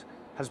Helmand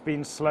has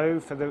been slow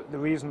for the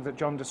reason that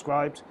John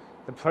described.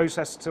 The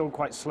process is still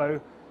quite slow.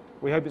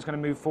 We hope it's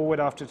going to move forward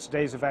after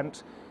today's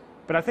event.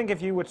 But I think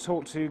if you were to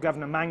talk to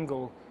Governor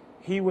Mangle,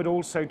 he would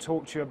also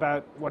talk to you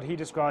about what he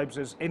describes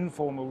as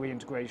informal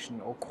reintegration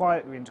or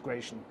quiet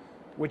reintegration,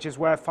 which is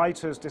where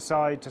fighters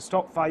decide to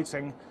stop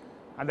fighting,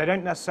 and they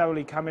don't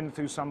necessarily come in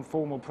through some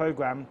formal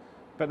program,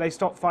 but they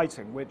stop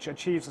fighting, which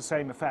achieves the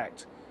same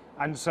effect.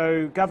 And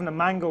so Governor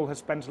Mangle has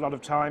spent a lot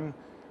of time,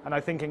 and I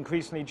think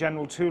increasingly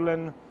General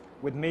Toolan,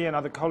 with me and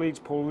other colleagues,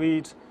 Paul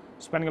Reed,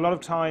 spending a lot of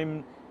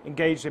time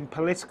engaged in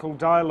political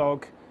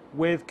dialogue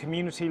with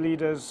community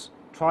leaders,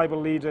 tribal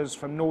leaders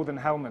from northern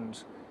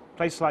Helmand,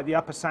 places like the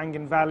Upper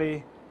Sangin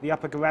Valley, the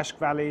Upper Gereshk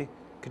Valley,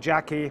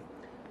 Kajaki,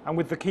 and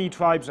with the key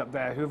tribes up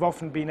there who have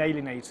often been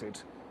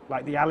alienated,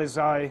 like the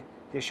Alizai,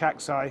 the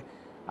Ashaksai.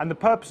 And the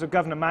purpose of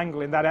Governor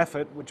Mangle in that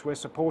effort, which we're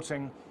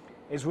supporting,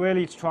 is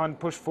really to try and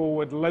push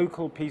forward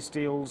local peace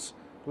deals,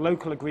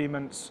 local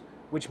agreements,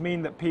 which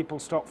mean that people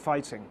stop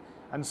fighting.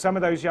 And some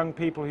of those young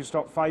people who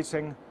stop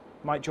fighting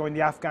might join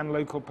the Afghan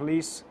local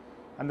police,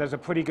 and there's a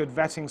pretty good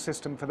vetting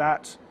system for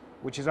that,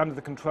 which is under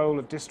the control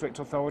of district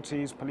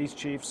authorities, police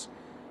chiefs.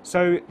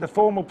 So the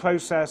formal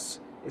process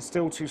is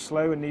still too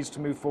slow and needs to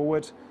move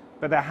forward,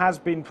 but there has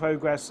been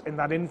progress in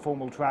that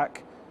informal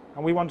track,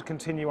 and we want to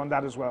continue on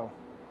that as well.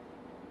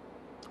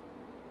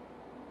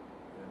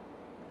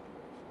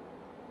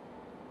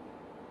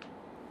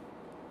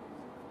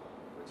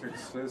 Richard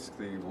Sisk,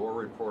 the War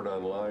Report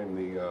Online,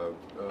 the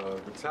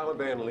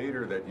Taliban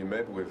leader that you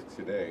met with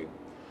today,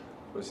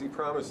 was he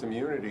promised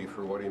immunity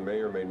for what he may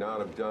or may not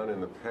have done in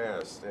the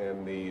past,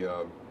 and the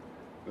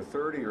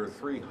 30 or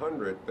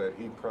 300 that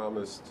he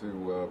promised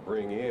to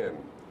bring in,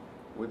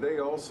 would they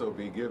also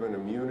be given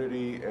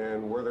immunity,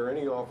 and were there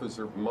any offers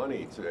of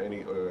money to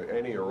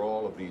any or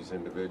all of these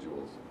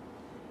individuals?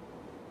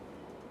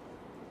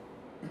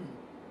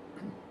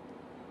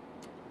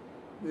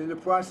 In the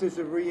process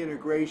of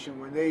reintegration,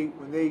 when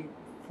they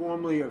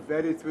formally are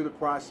vetted through the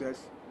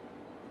process,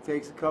 it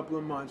takes a couple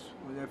of months.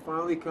 When that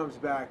finally comes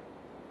back,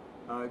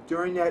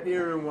 during that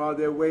interim while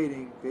they're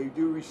waiting, they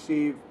do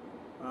receive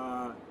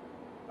a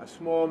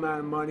small amount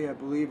of money. I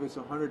believe it's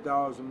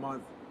 $100 a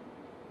month,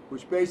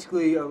 which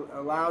basically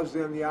allows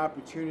them the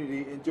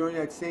opportunity. And during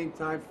that same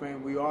time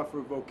frame, we offer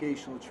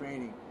vocational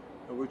training.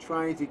 And we're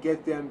trying to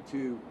get them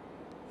to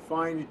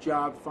find a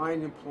job,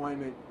 find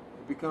employment,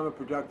 and become a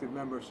productive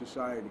member of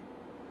society.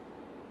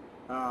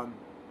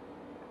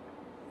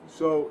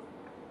 So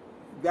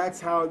that's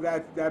how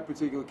that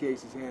particular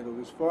case is handled.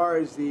 As far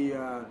as the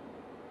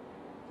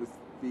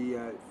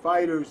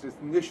fighters, the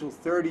initial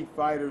 30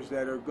 fighters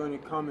that are going to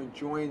come and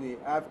join the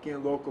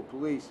Afghan local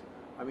police,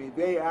 I mean,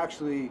 they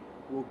actually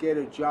will get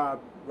a job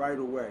right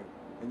away,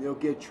 and they'll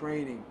get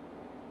training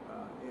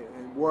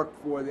and work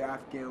for the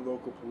Afghan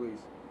local police.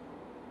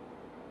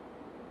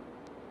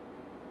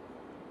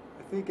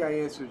 I think I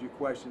answered your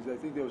questions. I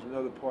think there was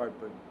another part,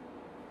 but...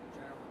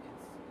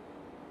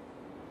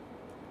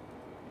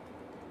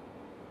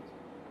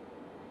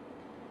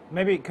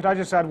 Maybe could I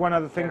just add one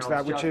other thing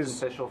General, to that, which is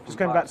just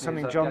going back to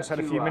something I've John got said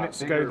a two, few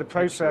minutes ago. bigger The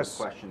process.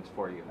 picture questions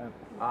for you.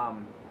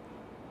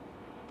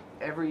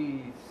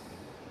 Every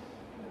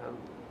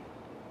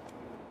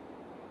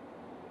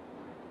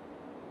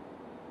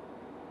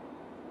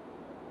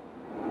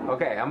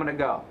okay, I'm gonna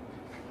go.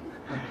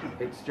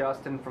 It's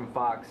Justin from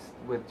Fox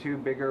with two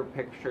bigger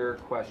picture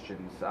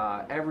questions.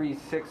 Every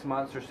 6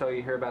 months or so,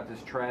 you hear about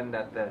this trend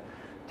that the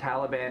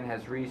Taliban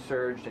has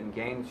resurged and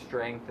gained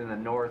strength in the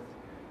north.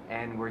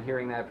 And we're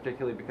hearing that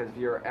particularly because of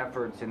your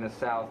efforts in the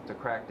South to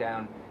crack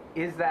down.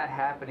 Is that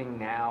happening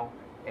now?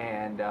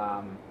 And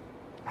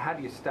how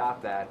do you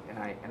stop that? And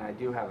I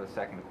do have a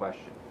second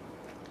question.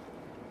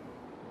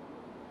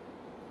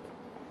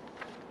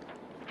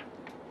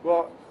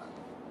 Well,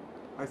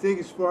 I think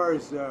as far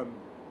as the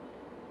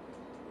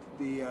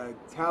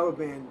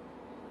Taliban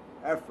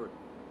effort,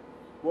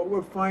 what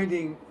we're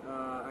finding,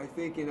 I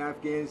think, in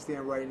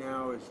Afghanistan right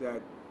now is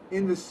that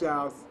in the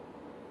South,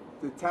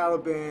 the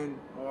Taliban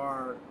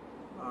are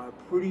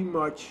pretty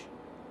much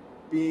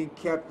being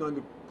kept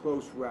under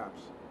close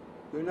wraps.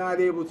 They're not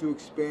able to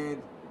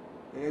expand,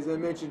 and as I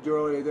mentioned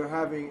earlier, they're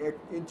having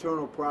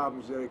internal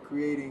problems that are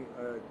creating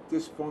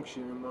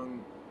dysfunction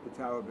among the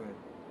Taliban.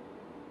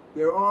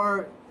 There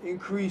are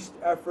increased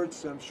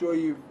efforts. I'm sure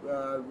you've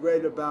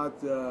read about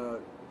the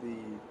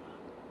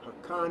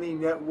Haqqani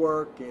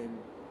network and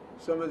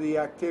some of the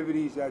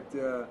activities that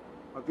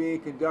are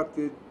being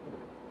conducted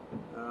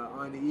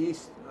on the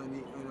east,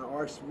 in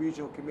our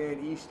regional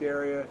command east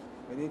area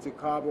and into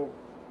Kabul.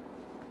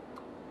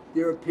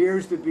 There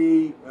appears to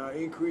be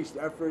increased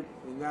effort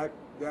in that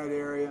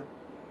area,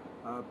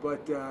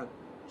 but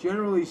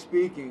generally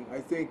speaking, I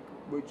think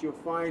what you'll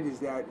find is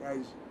that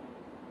as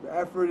the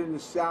effort in the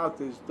south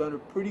has done a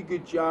pretty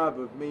good job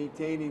of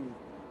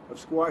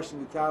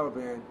squashing the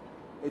Taliban,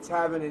 it's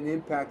having an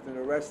impact on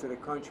the rest of the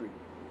country.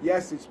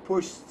 Yes, it's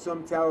pushed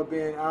some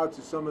Taliban out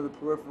to some of the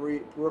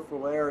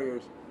peripheral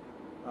areas,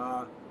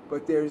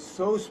 but they're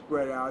so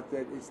spread out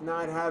that it's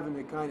not having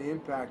the kind of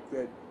impact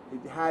that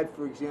it had,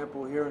 for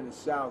example, here in the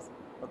south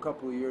a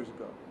couple of years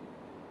ago.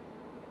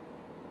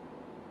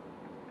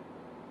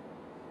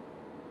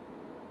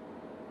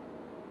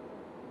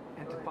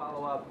 And to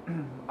follow up,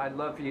 I'd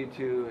love for you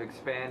to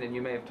expand, and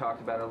you may have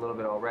talked about it a little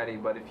bit already,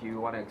 but if you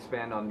want to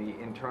expand on the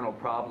internal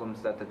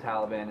problems that the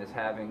Taliban is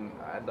having,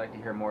 I'd like to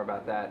hear more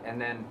about that.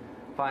 And then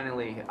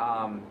finally,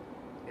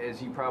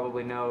 as you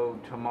probably know,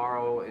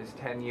 tomorrow is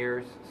 10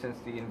 years since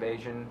the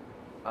invasion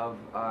of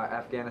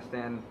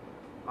Afghanistan.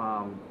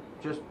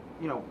 Just,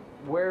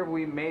 where have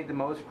we made the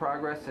most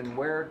progress, and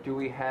where do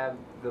we have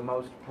the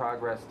most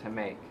progress to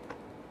make?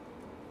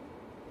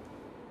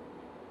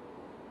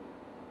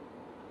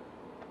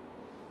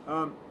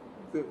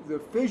 The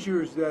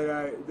fissures that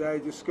I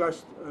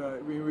discussed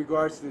in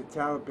regards to the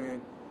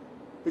Taliban,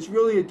 it's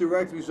really a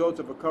direct result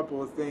of a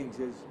couple of things.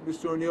 As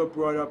Mr. O'Neill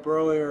brought up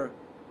earlier,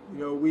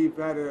 we've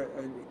had a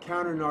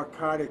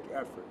counter-narcotic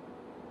effort.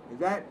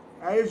 That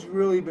has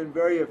really been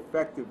very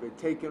effective at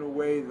taking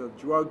away the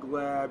drug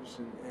labs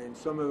and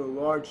some of the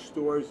large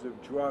stores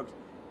of drugs.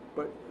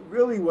 But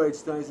really what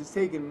it's done is it's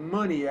taken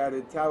money out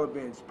of the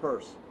Taliban's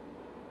purse.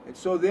 And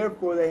so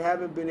therefore they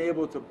haven't been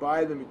able to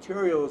buy the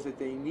materials that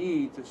they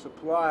need to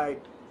supply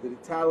to the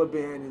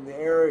Taliban in the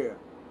area.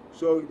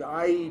 So the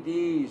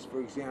IEDs,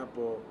 for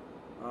example,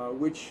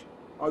 which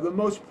are the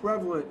most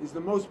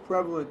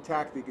prevalent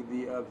tactic of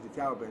the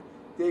Taliban.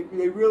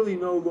 They really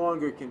no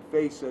longer can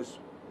face us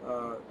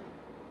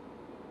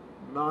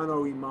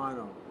mano a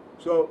mano.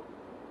 So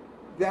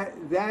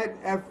that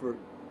effort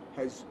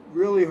has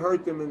really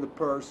hurt them in the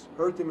purse,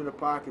 hurt them in the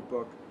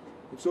pocketbook.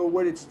 And so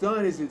what it's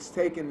done is it's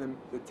taken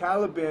the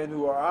Taliban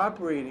who are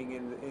operating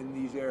in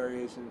these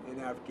areas in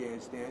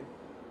Afghanistan,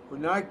 who are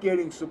not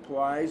getting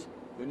supplies,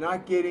 they're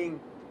not getting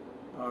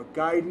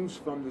guidance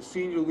from the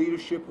senior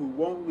leadership who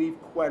won't leave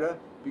Quetta,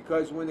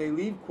 because when they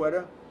leave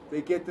Quetta,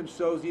 they get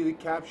themselves either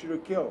captured or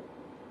killed.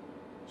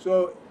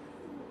 So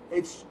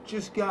it's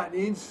just gotten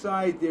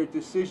inside their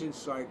decision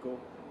cycle,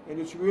 and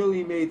it's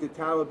really made the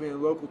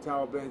Taliban, local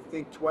Taliban,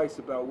 think twice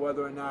about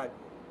whether or not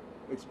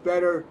it's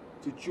better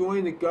to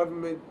join the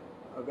government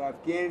of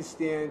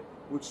Afghanistan,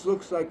 which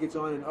looks like it's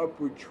on an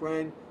upward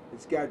trend.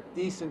 It's got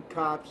decent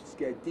cops, it's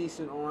got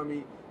decent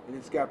army, and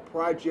it's got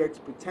projects,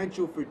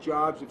 potential for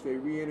jobs if they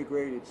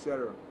reintegrate,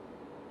 etc.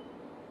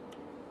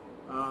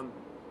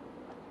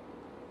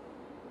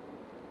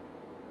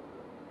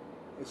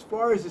 As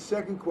far as the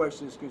second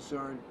question is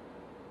concerned,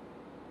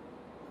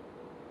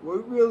 we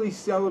really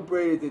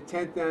celebrated the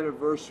 10th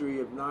anniversary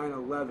of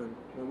 9/11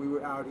 when we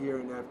were out here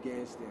in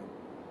Afghanistan.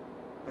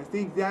 I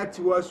think that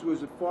to us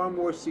was a far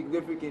more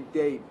significant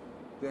date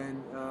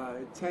than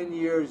 10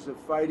 years of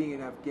fighting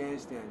in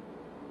Afghanistan.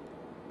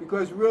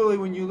 Because really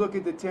when you look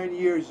at the 10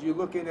 years, you're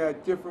looking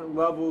at different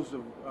levels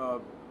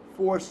of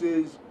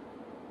forces,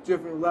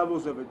 different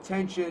levels of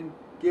attention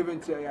given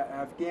to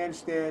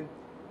Afghanistan.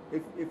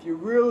 If you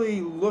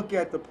really look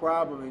at the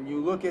problem and you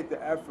look at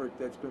the effort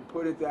that's been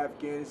put into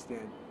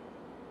Afghanistan,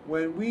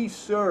 when we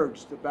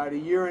surged about a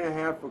year and a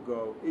half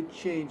ago, it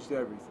changed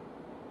everything.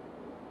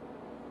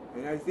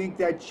 And I think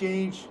that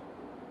change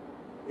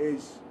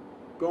is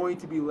going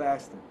to be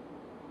lasting.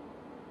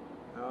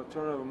 I'll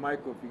turn it over to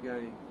Michael if you got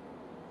any.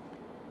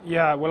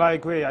 Yeah, well, I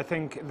agree. I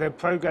think the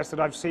progress that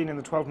I've seen in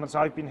the 12 months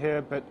I've been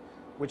here, but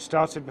which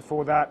started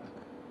before that,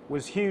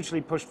 was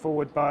hugely pushed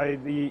forward by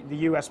the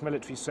US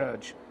military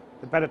surge,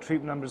 the better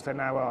troop numbers there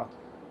now are,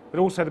 but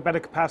also the better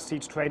capacity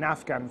to train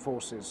Afghan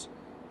forces.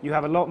 You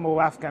have a lot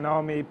more Afghan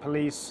army,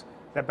 police,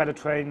 they're better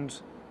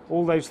trained.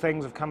 All those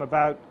things have come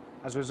about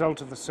as a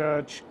result of the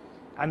surge,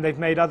 and they've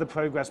made other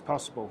progress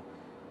possible.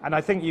 And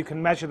I think you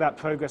can measure that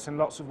progress in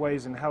lots of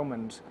ways in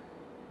Helmand.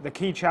 The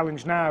key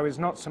challenge now is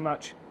not so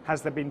much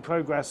has there been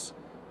progress,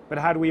 but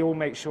how do we all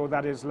make sure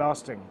that is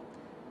lasting?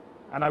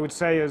 And I would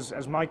say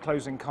as my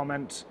closing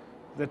comment,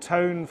 the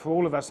tone for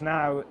all of us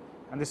now,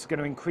 and this is going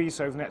to increase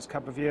over the next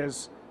couple of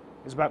years,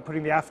 is about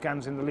putting the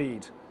Afghans in the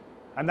lead.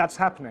 And that's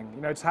happening.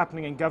 It's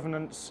happening in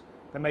governance.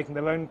 They're making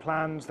their own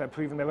plans, they're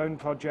approving their own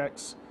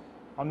projects.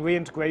 On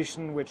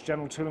reintegration, which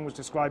General Toolan was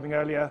describing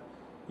earlier,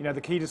 you know,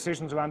 the key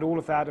decisions around all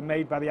of that are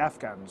made by the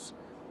Afghans.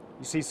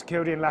 You see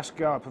security and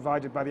Lashkar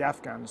provided by the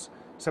Afghans.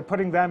 So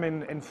putting them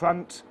in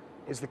front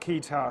is the key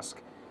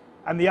task.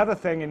 And the other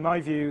thing, in my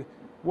view,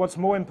 what's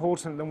more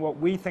important than what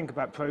we think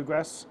about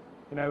progress,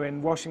 you know,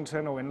 in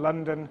Washington or in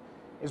London,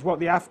 is what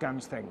the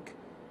Afghans think.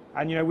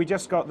 And, you know, we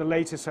just got the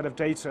latest set of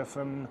data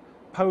from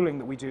polling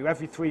that we do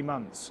every 3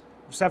 months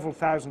of several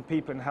thousand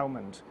people in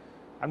Helmand.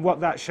 And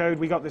what that showed,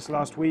 we got this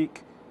last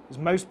week, is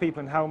most people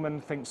in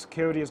Helmand think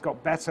security has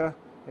got better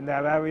in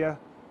their area.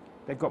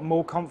 They've got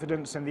more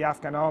confidence in the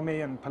Afghan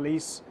army and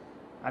police.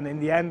 And in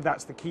the end,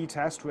 that's the key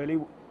test, really.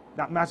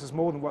 That matters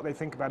more than what they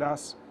think about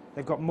us.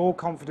 They've got more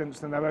confidence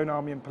than their own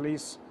army and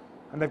police,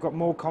 and they've got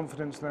more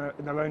confidence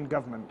in their own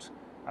government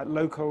at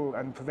local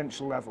and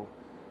provincial level.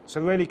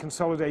 So really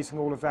consolidating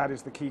all of that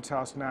is the key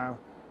task now,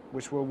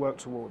 which we'll work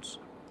towards.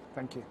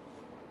 Thank you.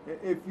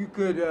 If you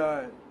could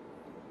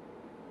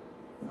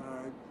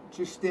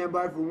just stand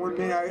by for 1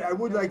 minute, I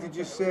would like to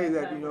just say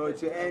that, you know,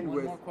 to end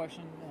with. One more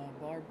question,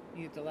 Barb,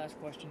 you get the last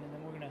question, and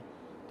then we're going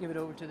to give it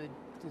over to the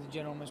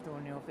General, Mr.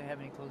 O'Neill, if they have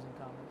any closing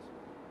comments.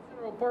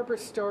 General, Barbara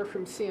Starr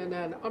from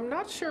CNN. I'm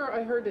not sure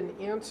I heard an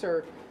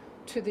answer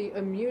to the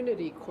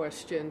immunity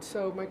question.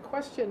 So my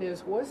question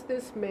is, was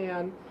this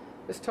man,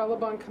 this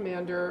Taliban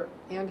commander,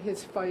 and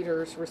his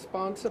fighters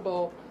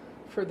responsible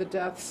for the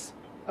deaths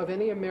of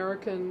any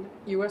American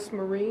U.S.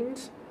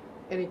 Marines,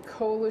 any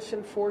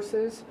coalition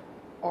forces?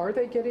 Are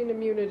they getting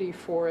immunity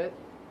for it?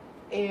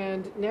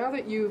 And now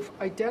that you've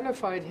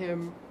identified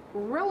him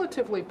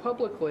relatively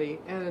publicly,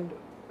 and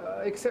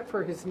except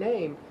for his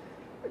name,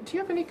 do you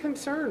have any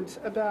concerns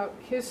about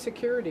his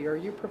security? Are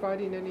you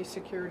providing any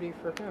security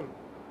for him?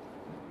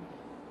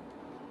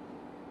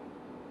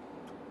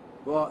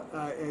 Well,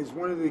 as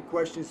one of the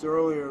questions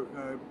earlier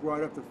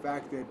brought up the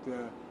fact that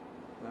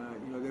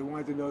you know, they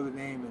wanted to know the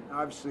name, and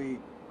obviously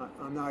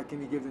I'm not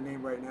going to give the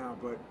name right now,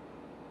 but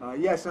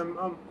yes,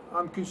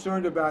 I'm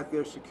concerned about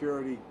their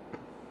security,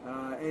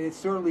 and it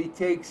certainly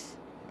takes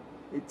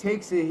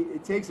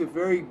a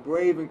very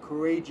brave and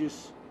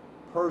courageous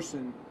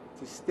person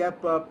to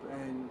step up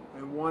and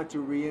want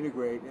to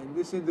reintegrate, and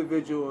this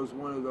individual is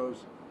one of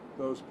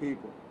those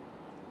people.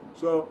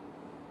 So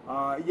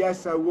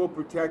yes, I will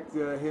protect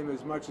him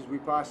as much as we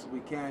possibly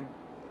can,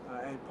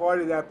 and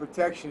part of that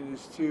protection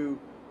is to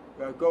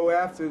go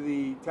after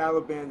the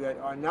Taliban that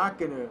are not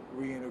going to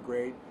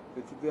reintegrate,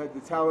 the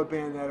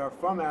Taliban that are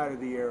from out of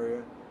the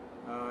area,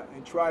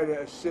 and try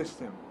to assist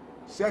him.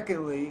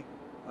 Secondly,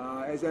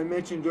 as I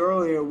mentioned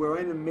earlier, we're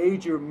in a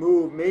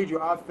major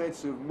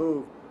offensive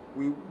move.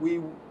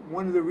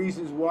 One of the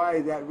reasons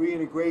why that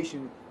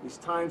reintegration is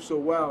timed so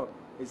well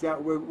is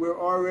that we're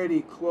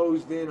already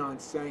closed in on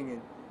Sangin,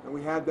 and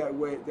we have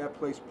that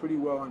place pretty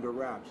well under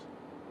wraps.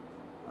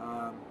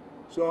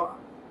 So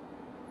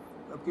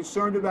I'm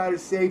concerned about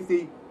his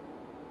safety,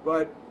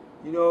 but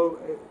you know,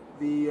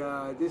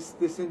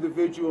 this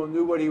individual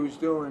knew what he was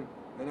doing,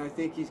 and I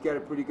think he's got a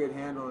pretty good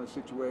handle on the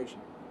situation.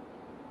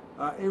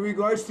 In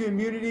regards to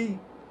immunity,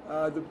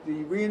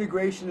 the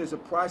reintegration is a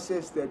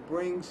process that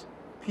brings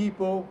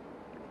people,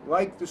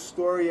 like the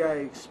story I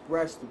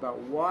expressed about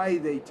why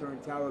they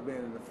turned Taliban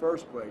in the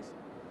first place.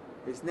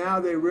 It's now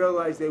they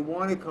realize they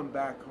want to come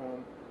back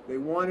home, they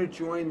want to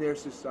join their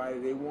society,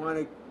 they want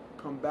to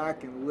come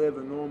back and live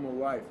a normal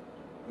life.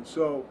 And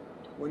so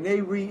when they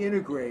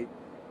reintegrate,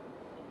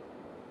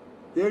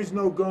 there's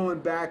no going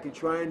back and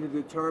trying to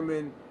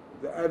determine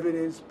the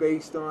evidence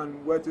based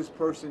on what this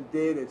person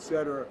did,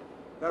 etc.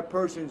 That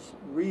person's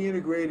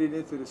reintegrated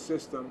into the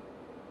system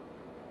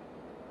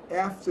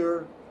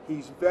after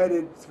he's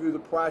vetted through the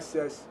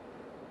process,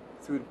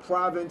 through the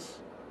province,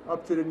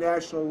 up to the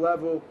national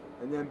level,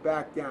 and then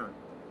back down.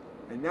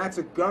 And that's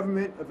a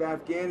government of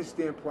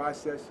Afghanistan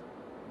process.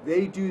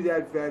 They do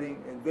that vetting,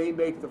 and they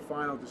make the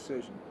final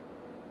decision.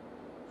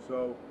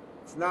 So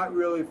it's not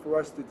really for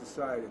us to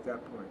decide at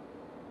that point.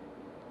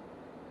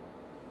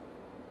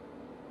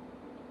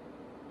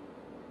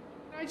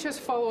 Can I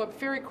just follow up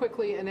very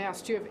quickly and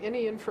ask, do you have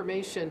any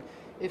information,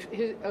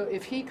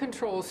 if he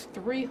controls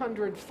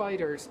 300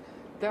 fighters,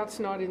 that's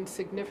not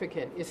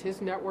insignificant. Is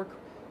his network,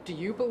 do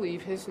you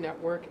believe his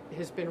network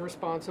has been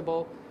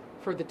responsible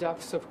for the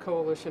deaths of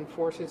coalition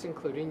forces,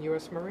 including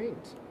U.S.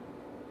 Marines?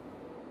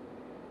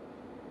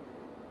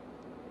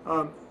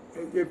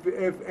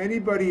 If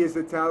anybody is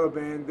the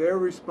Taliban, they're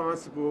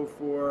responsible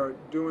for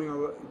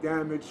doing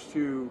damage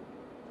to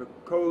the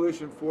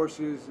coalition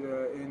forces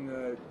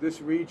in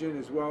this region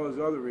as well as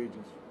other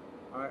regions.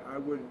 I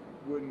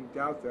wouldn't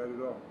doubt that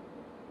at all.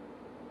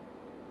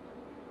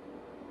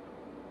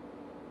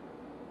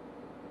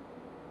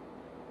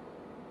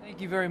 Thank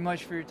you very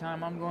much for your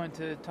time. I'm going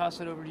to toss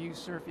it over to you,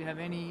 sir, if you have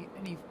any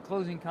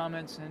closing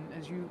comments, and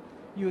as you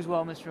as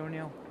well, Mr.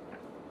 O'Neill.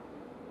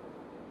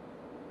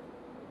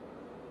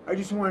 I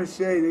just want to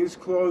say this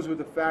close with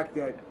the fact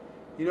that,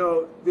 you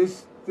know,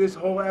 this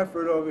whole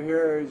effort over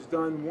here is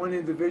done one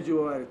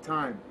individual at a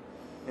time.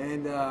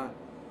 And I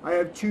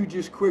have two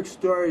just quick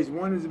stories.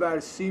 One is about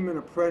a seaman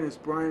apprentice,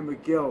 Brian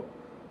McGill,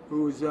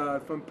 who was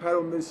from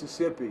Petal,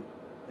 Mississippi.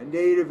 a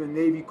native and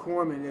Navy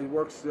corpsman that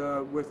works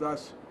with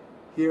us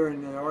here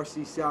in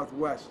RC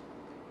Southwest.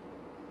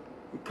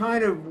 The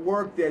kind of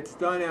work that's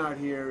done out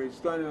here is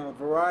done in a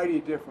variety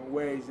of different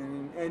ways,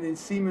 and in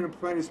Seaman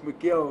Apprentice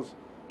McGill's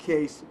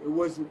case, it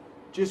was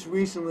just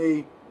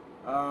recently,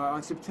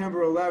 on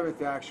September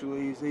 11th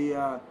actually,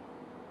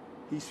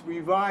 he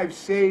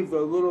saved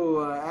a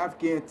little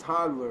Afghan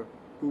toddler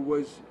who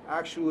was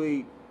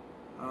actually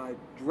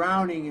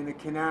drowning in a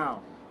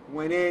canal.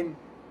 Went in,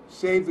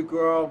 saved the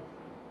girl,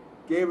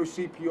 gave her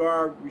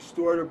CPR,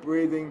 restored her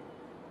breathing,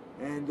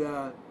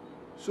 and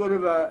sort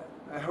of a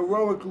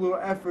heroic little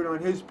effort on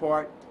his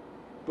part,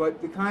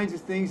 but the kinds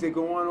of things that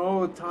go on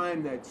all the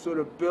time that sort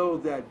of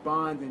build that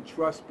bond and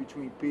trust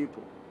between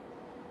people.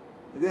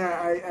 And then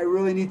I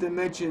really need to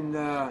mention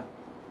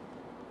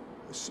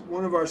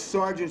one of our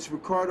sergeants,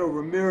 Ricardo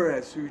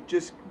Ramirez, who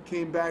just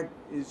came back,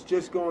 is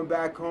just going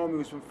back home. He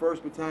was from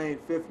 1st Battalion,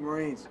 5th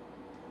Marines.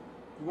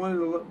 One of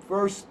the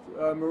first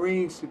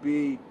Marines to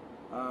be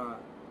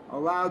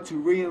allowed to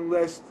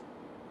re-enlist.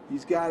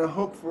 He's got a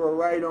hook for a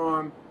right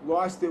arm,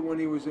 lost it when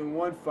he was in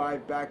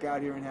 1-5 back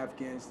out here in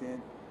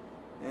Afghanistan.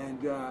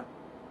 And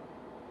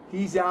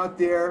he's out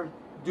there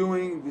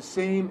doing the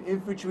same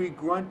infantry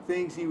grunt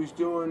things he was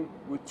doing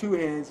with 2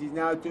 hands, he's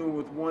now doing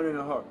with 1 and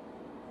a hook.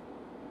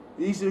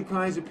 These are the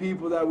kinds of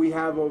people that we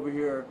have over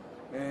here,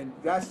 and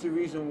that's the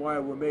reason why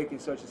we're making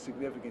such a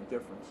significant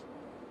difference.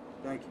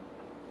 Thank you.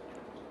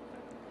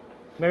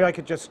 Maybe I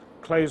could just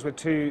close with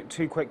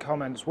two quick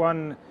comments.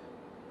 One,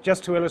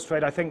 just to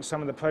illustrate, I think,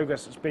 some of the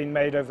progress that's been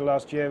made over the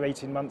last year,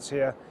 18 months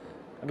here.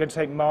 I'm going to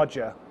take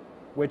Marja,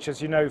 which,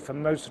 as you know, for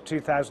most of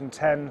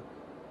 2010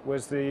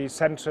 was the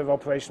center of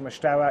Operation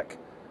Mushtarak,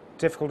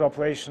 difficult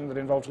operation that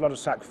involved a lot of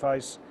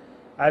sacrifice.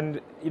 And,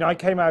 you know, I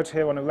came out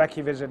here on a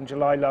recce visit in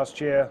July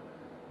last year,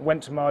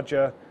 went to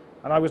Marja,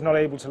 and I was not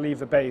able to leave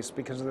the base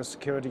because of the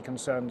security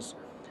concerns.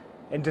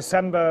 In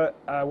December,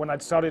 when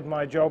I'd started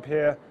my job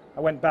here, I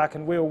went back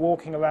and we were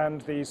walking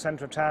around the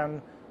center of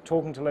town,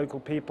 talking to local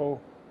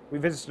people. We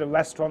visited a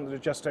restaurant that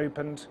had just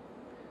opened.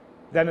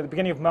 Then at the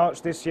beginning of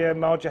March this year,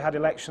 Marja had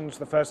elections for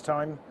the first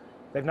time.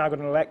 They've now got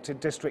an elected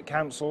district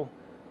council,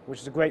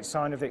 which is a great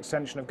sign of the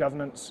extension of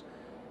governance.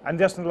 And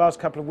just in the last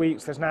couple of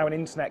weeks, there's now an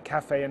internet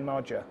cafe in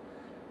Marja.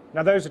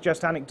 Now those are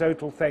just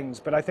anecdotal things,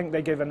 but I think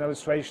they give an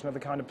illustration of the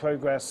kind of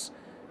progress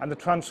and the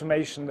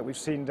transformation that we've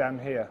seen down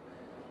here.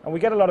 And we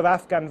get a lot of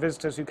Afghan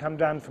visitors who come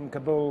down from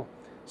Kabul,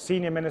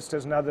 senior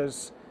ministers and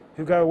others,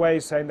 who go away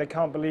saying they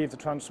can't believe the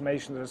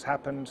transformation that has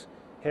happened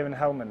here in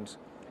Helmand.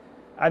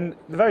 And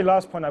the very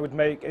last point I would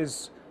make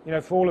is, you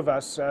know, for all of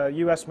us,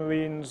 US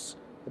Marines,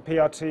 the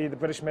PRT, the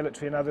British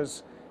military and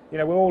others, you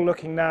know, we're all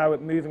looking now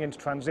at moving into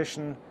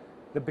transition,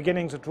 the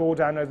beginnings of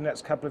drawdown over the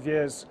next couple of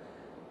years.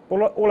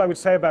 All I would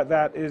say about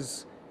that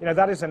is, you know,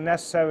 that is a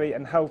necessary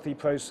and healthy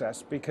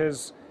process,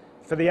 because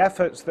for the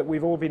efforts that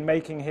we've all been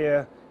making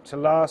here to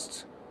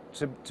last,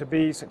 to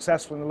be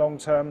successful in the long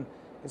term,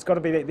 it's got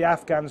to be the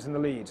Afghans in the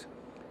lead.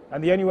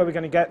 And the only way we're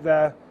going to get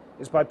there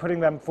is by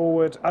putting them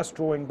forward, us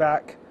drawing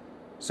back.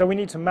 So we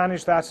need to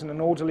manage that in an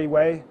orderly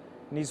way.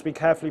 It needs to be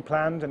carefully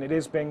planned, and it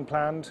is being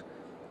planned.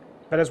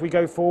 But as we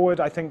go forward,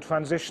 I think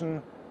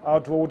transition,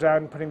 our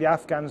drawdown, putting the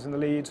Afghans in the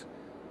lead,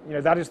 you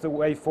know, that is the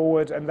way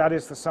forward, and that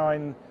is the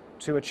sign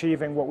to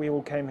achieving what we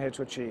all came here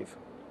to achieve.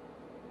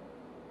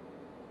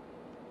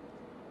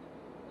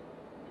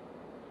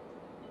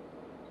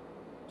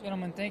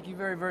 Gentlemen, thank you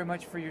very, very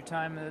much for your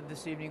time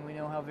this evening. We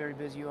know how very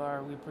busy you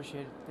are. We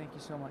appreciate it. Thank you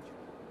so much.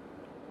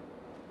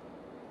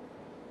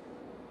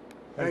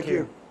 Thank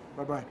you.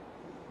 Bye-bye.